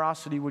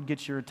generosity would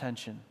get your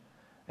attention.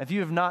 If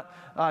you have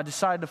not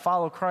decided to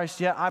follow Christ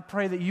yet, I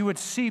pray that you would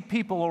see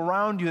people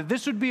around you, that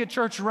this would be a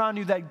church around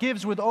you that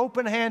gives with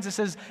open hands, that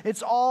says,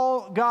 it's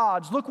all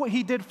God's. Look what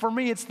He did for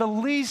me. It's the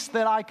least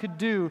that I could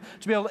do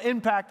to be able to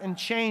impact and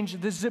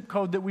change this zip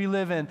code that we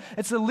live in.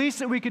 It's the least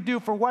that we could do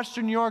for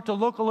Western New York to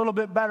look a little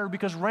bit better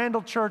because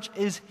Randall Church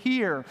is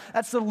here.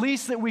 That's the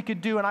least that we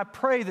could do, and I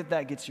pray that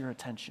that gets your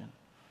attention.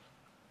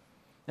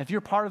 If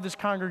you're part of this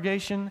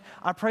congregation,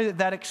 I pray that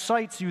that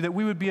excites you, that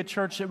we would be a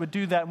church that would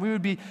do that. And we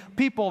would be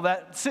people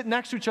that sit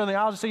next to each other in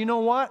the aisles and say, you know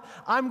what?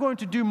 I'm going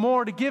to do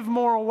more, to give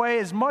more away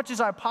as much as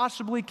I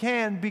possibly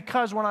can,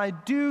 because when I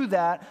do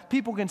that,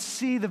 people can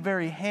see the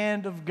very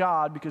hand of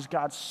God, because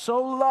God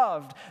so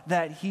loved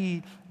that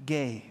He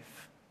gave.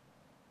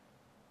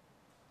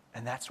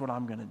 And that's what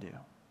I'm going to do.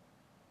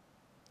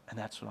 And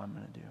that's what I'm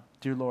going to do.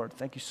 Dear Lord,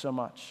 thank you so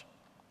much.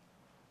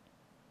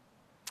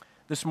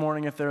 This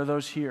morning, if there are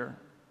those here,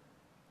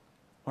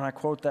 when I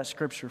quote that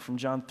scripture from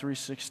John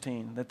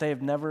 3:16, that they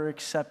have never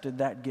accepted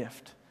that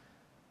gift,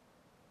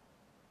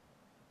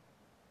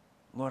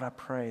 Lord, I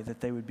pray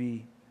that they would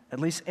be at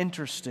least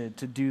interested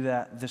to do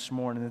that this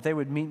morning, that they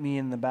would meet me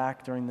in the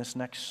back during this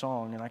next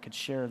song and I could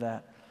share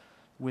that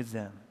with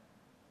them.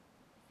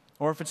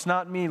 Or if it's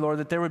not me, Lord,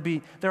 that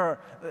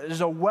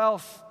there's a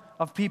wealth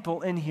of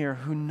people in here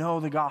who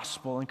know the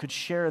gospel and could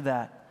share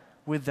that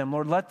with them.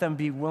 Lord, let them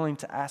be willing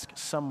to ask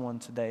someone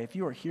today. If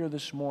you are here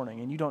this morning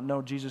and you don't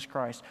know Jesus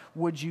Christ,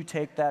 would you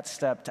take that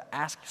step to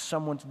ask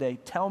someone today,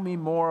 tell me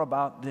more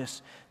about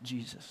this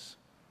Jesus?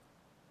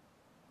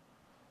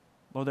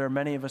 Lord, there are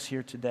many of us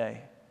here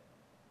today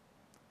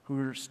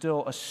who are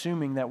still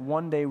assuming that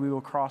one day we will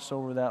cross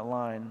over that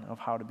line of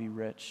how to be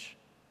rich.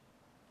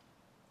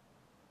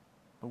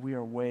 But we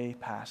are way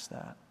past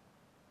that.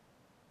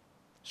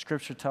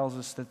 Scripture tells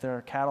us that there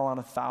are cattle on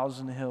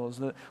 1,000 hills,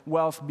 the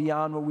wealth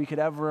beyond what we could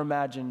ever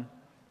imagine.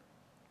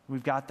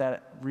 We've got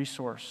that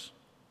resource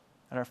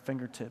at our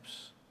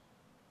fingertips.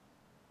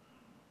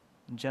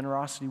 And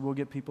generosity will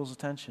get people's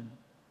attention.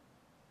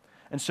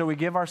 And so we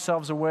give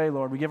ourselves away,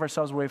 Lord. We give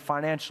ourselves away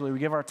financially. We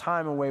give our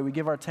time away. We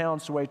give our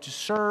talents away to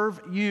serve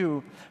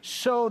you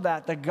so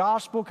that the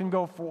gospel can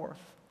go forth.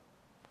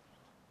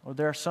 Lord,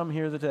 there are some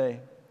here today.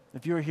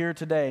 If you're here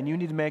today and you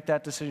need to make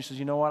that decision, says,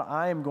 you know what,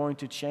 I am going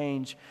to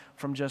change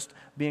from just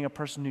being a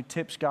person who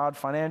tips God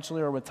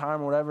financially or with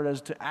time or whatever it is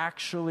to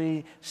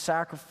actually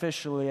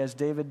sacrificially, as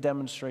David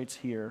demonstrates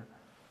here,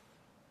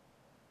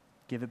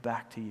 give it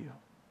back to you.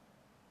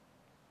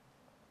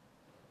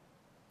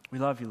 We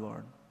love you,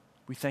 Lord.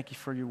 We thank you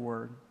for your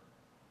word.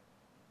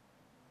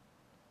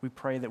 We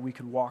pray that we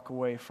could walk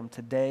away from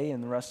today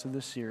and the rest of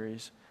this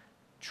series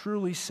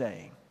truly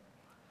saying,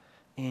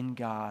 in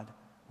God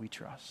we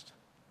trust.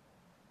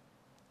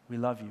 We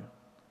love you.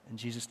 In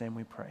Jesus' name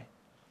we pray.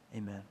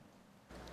 Amen.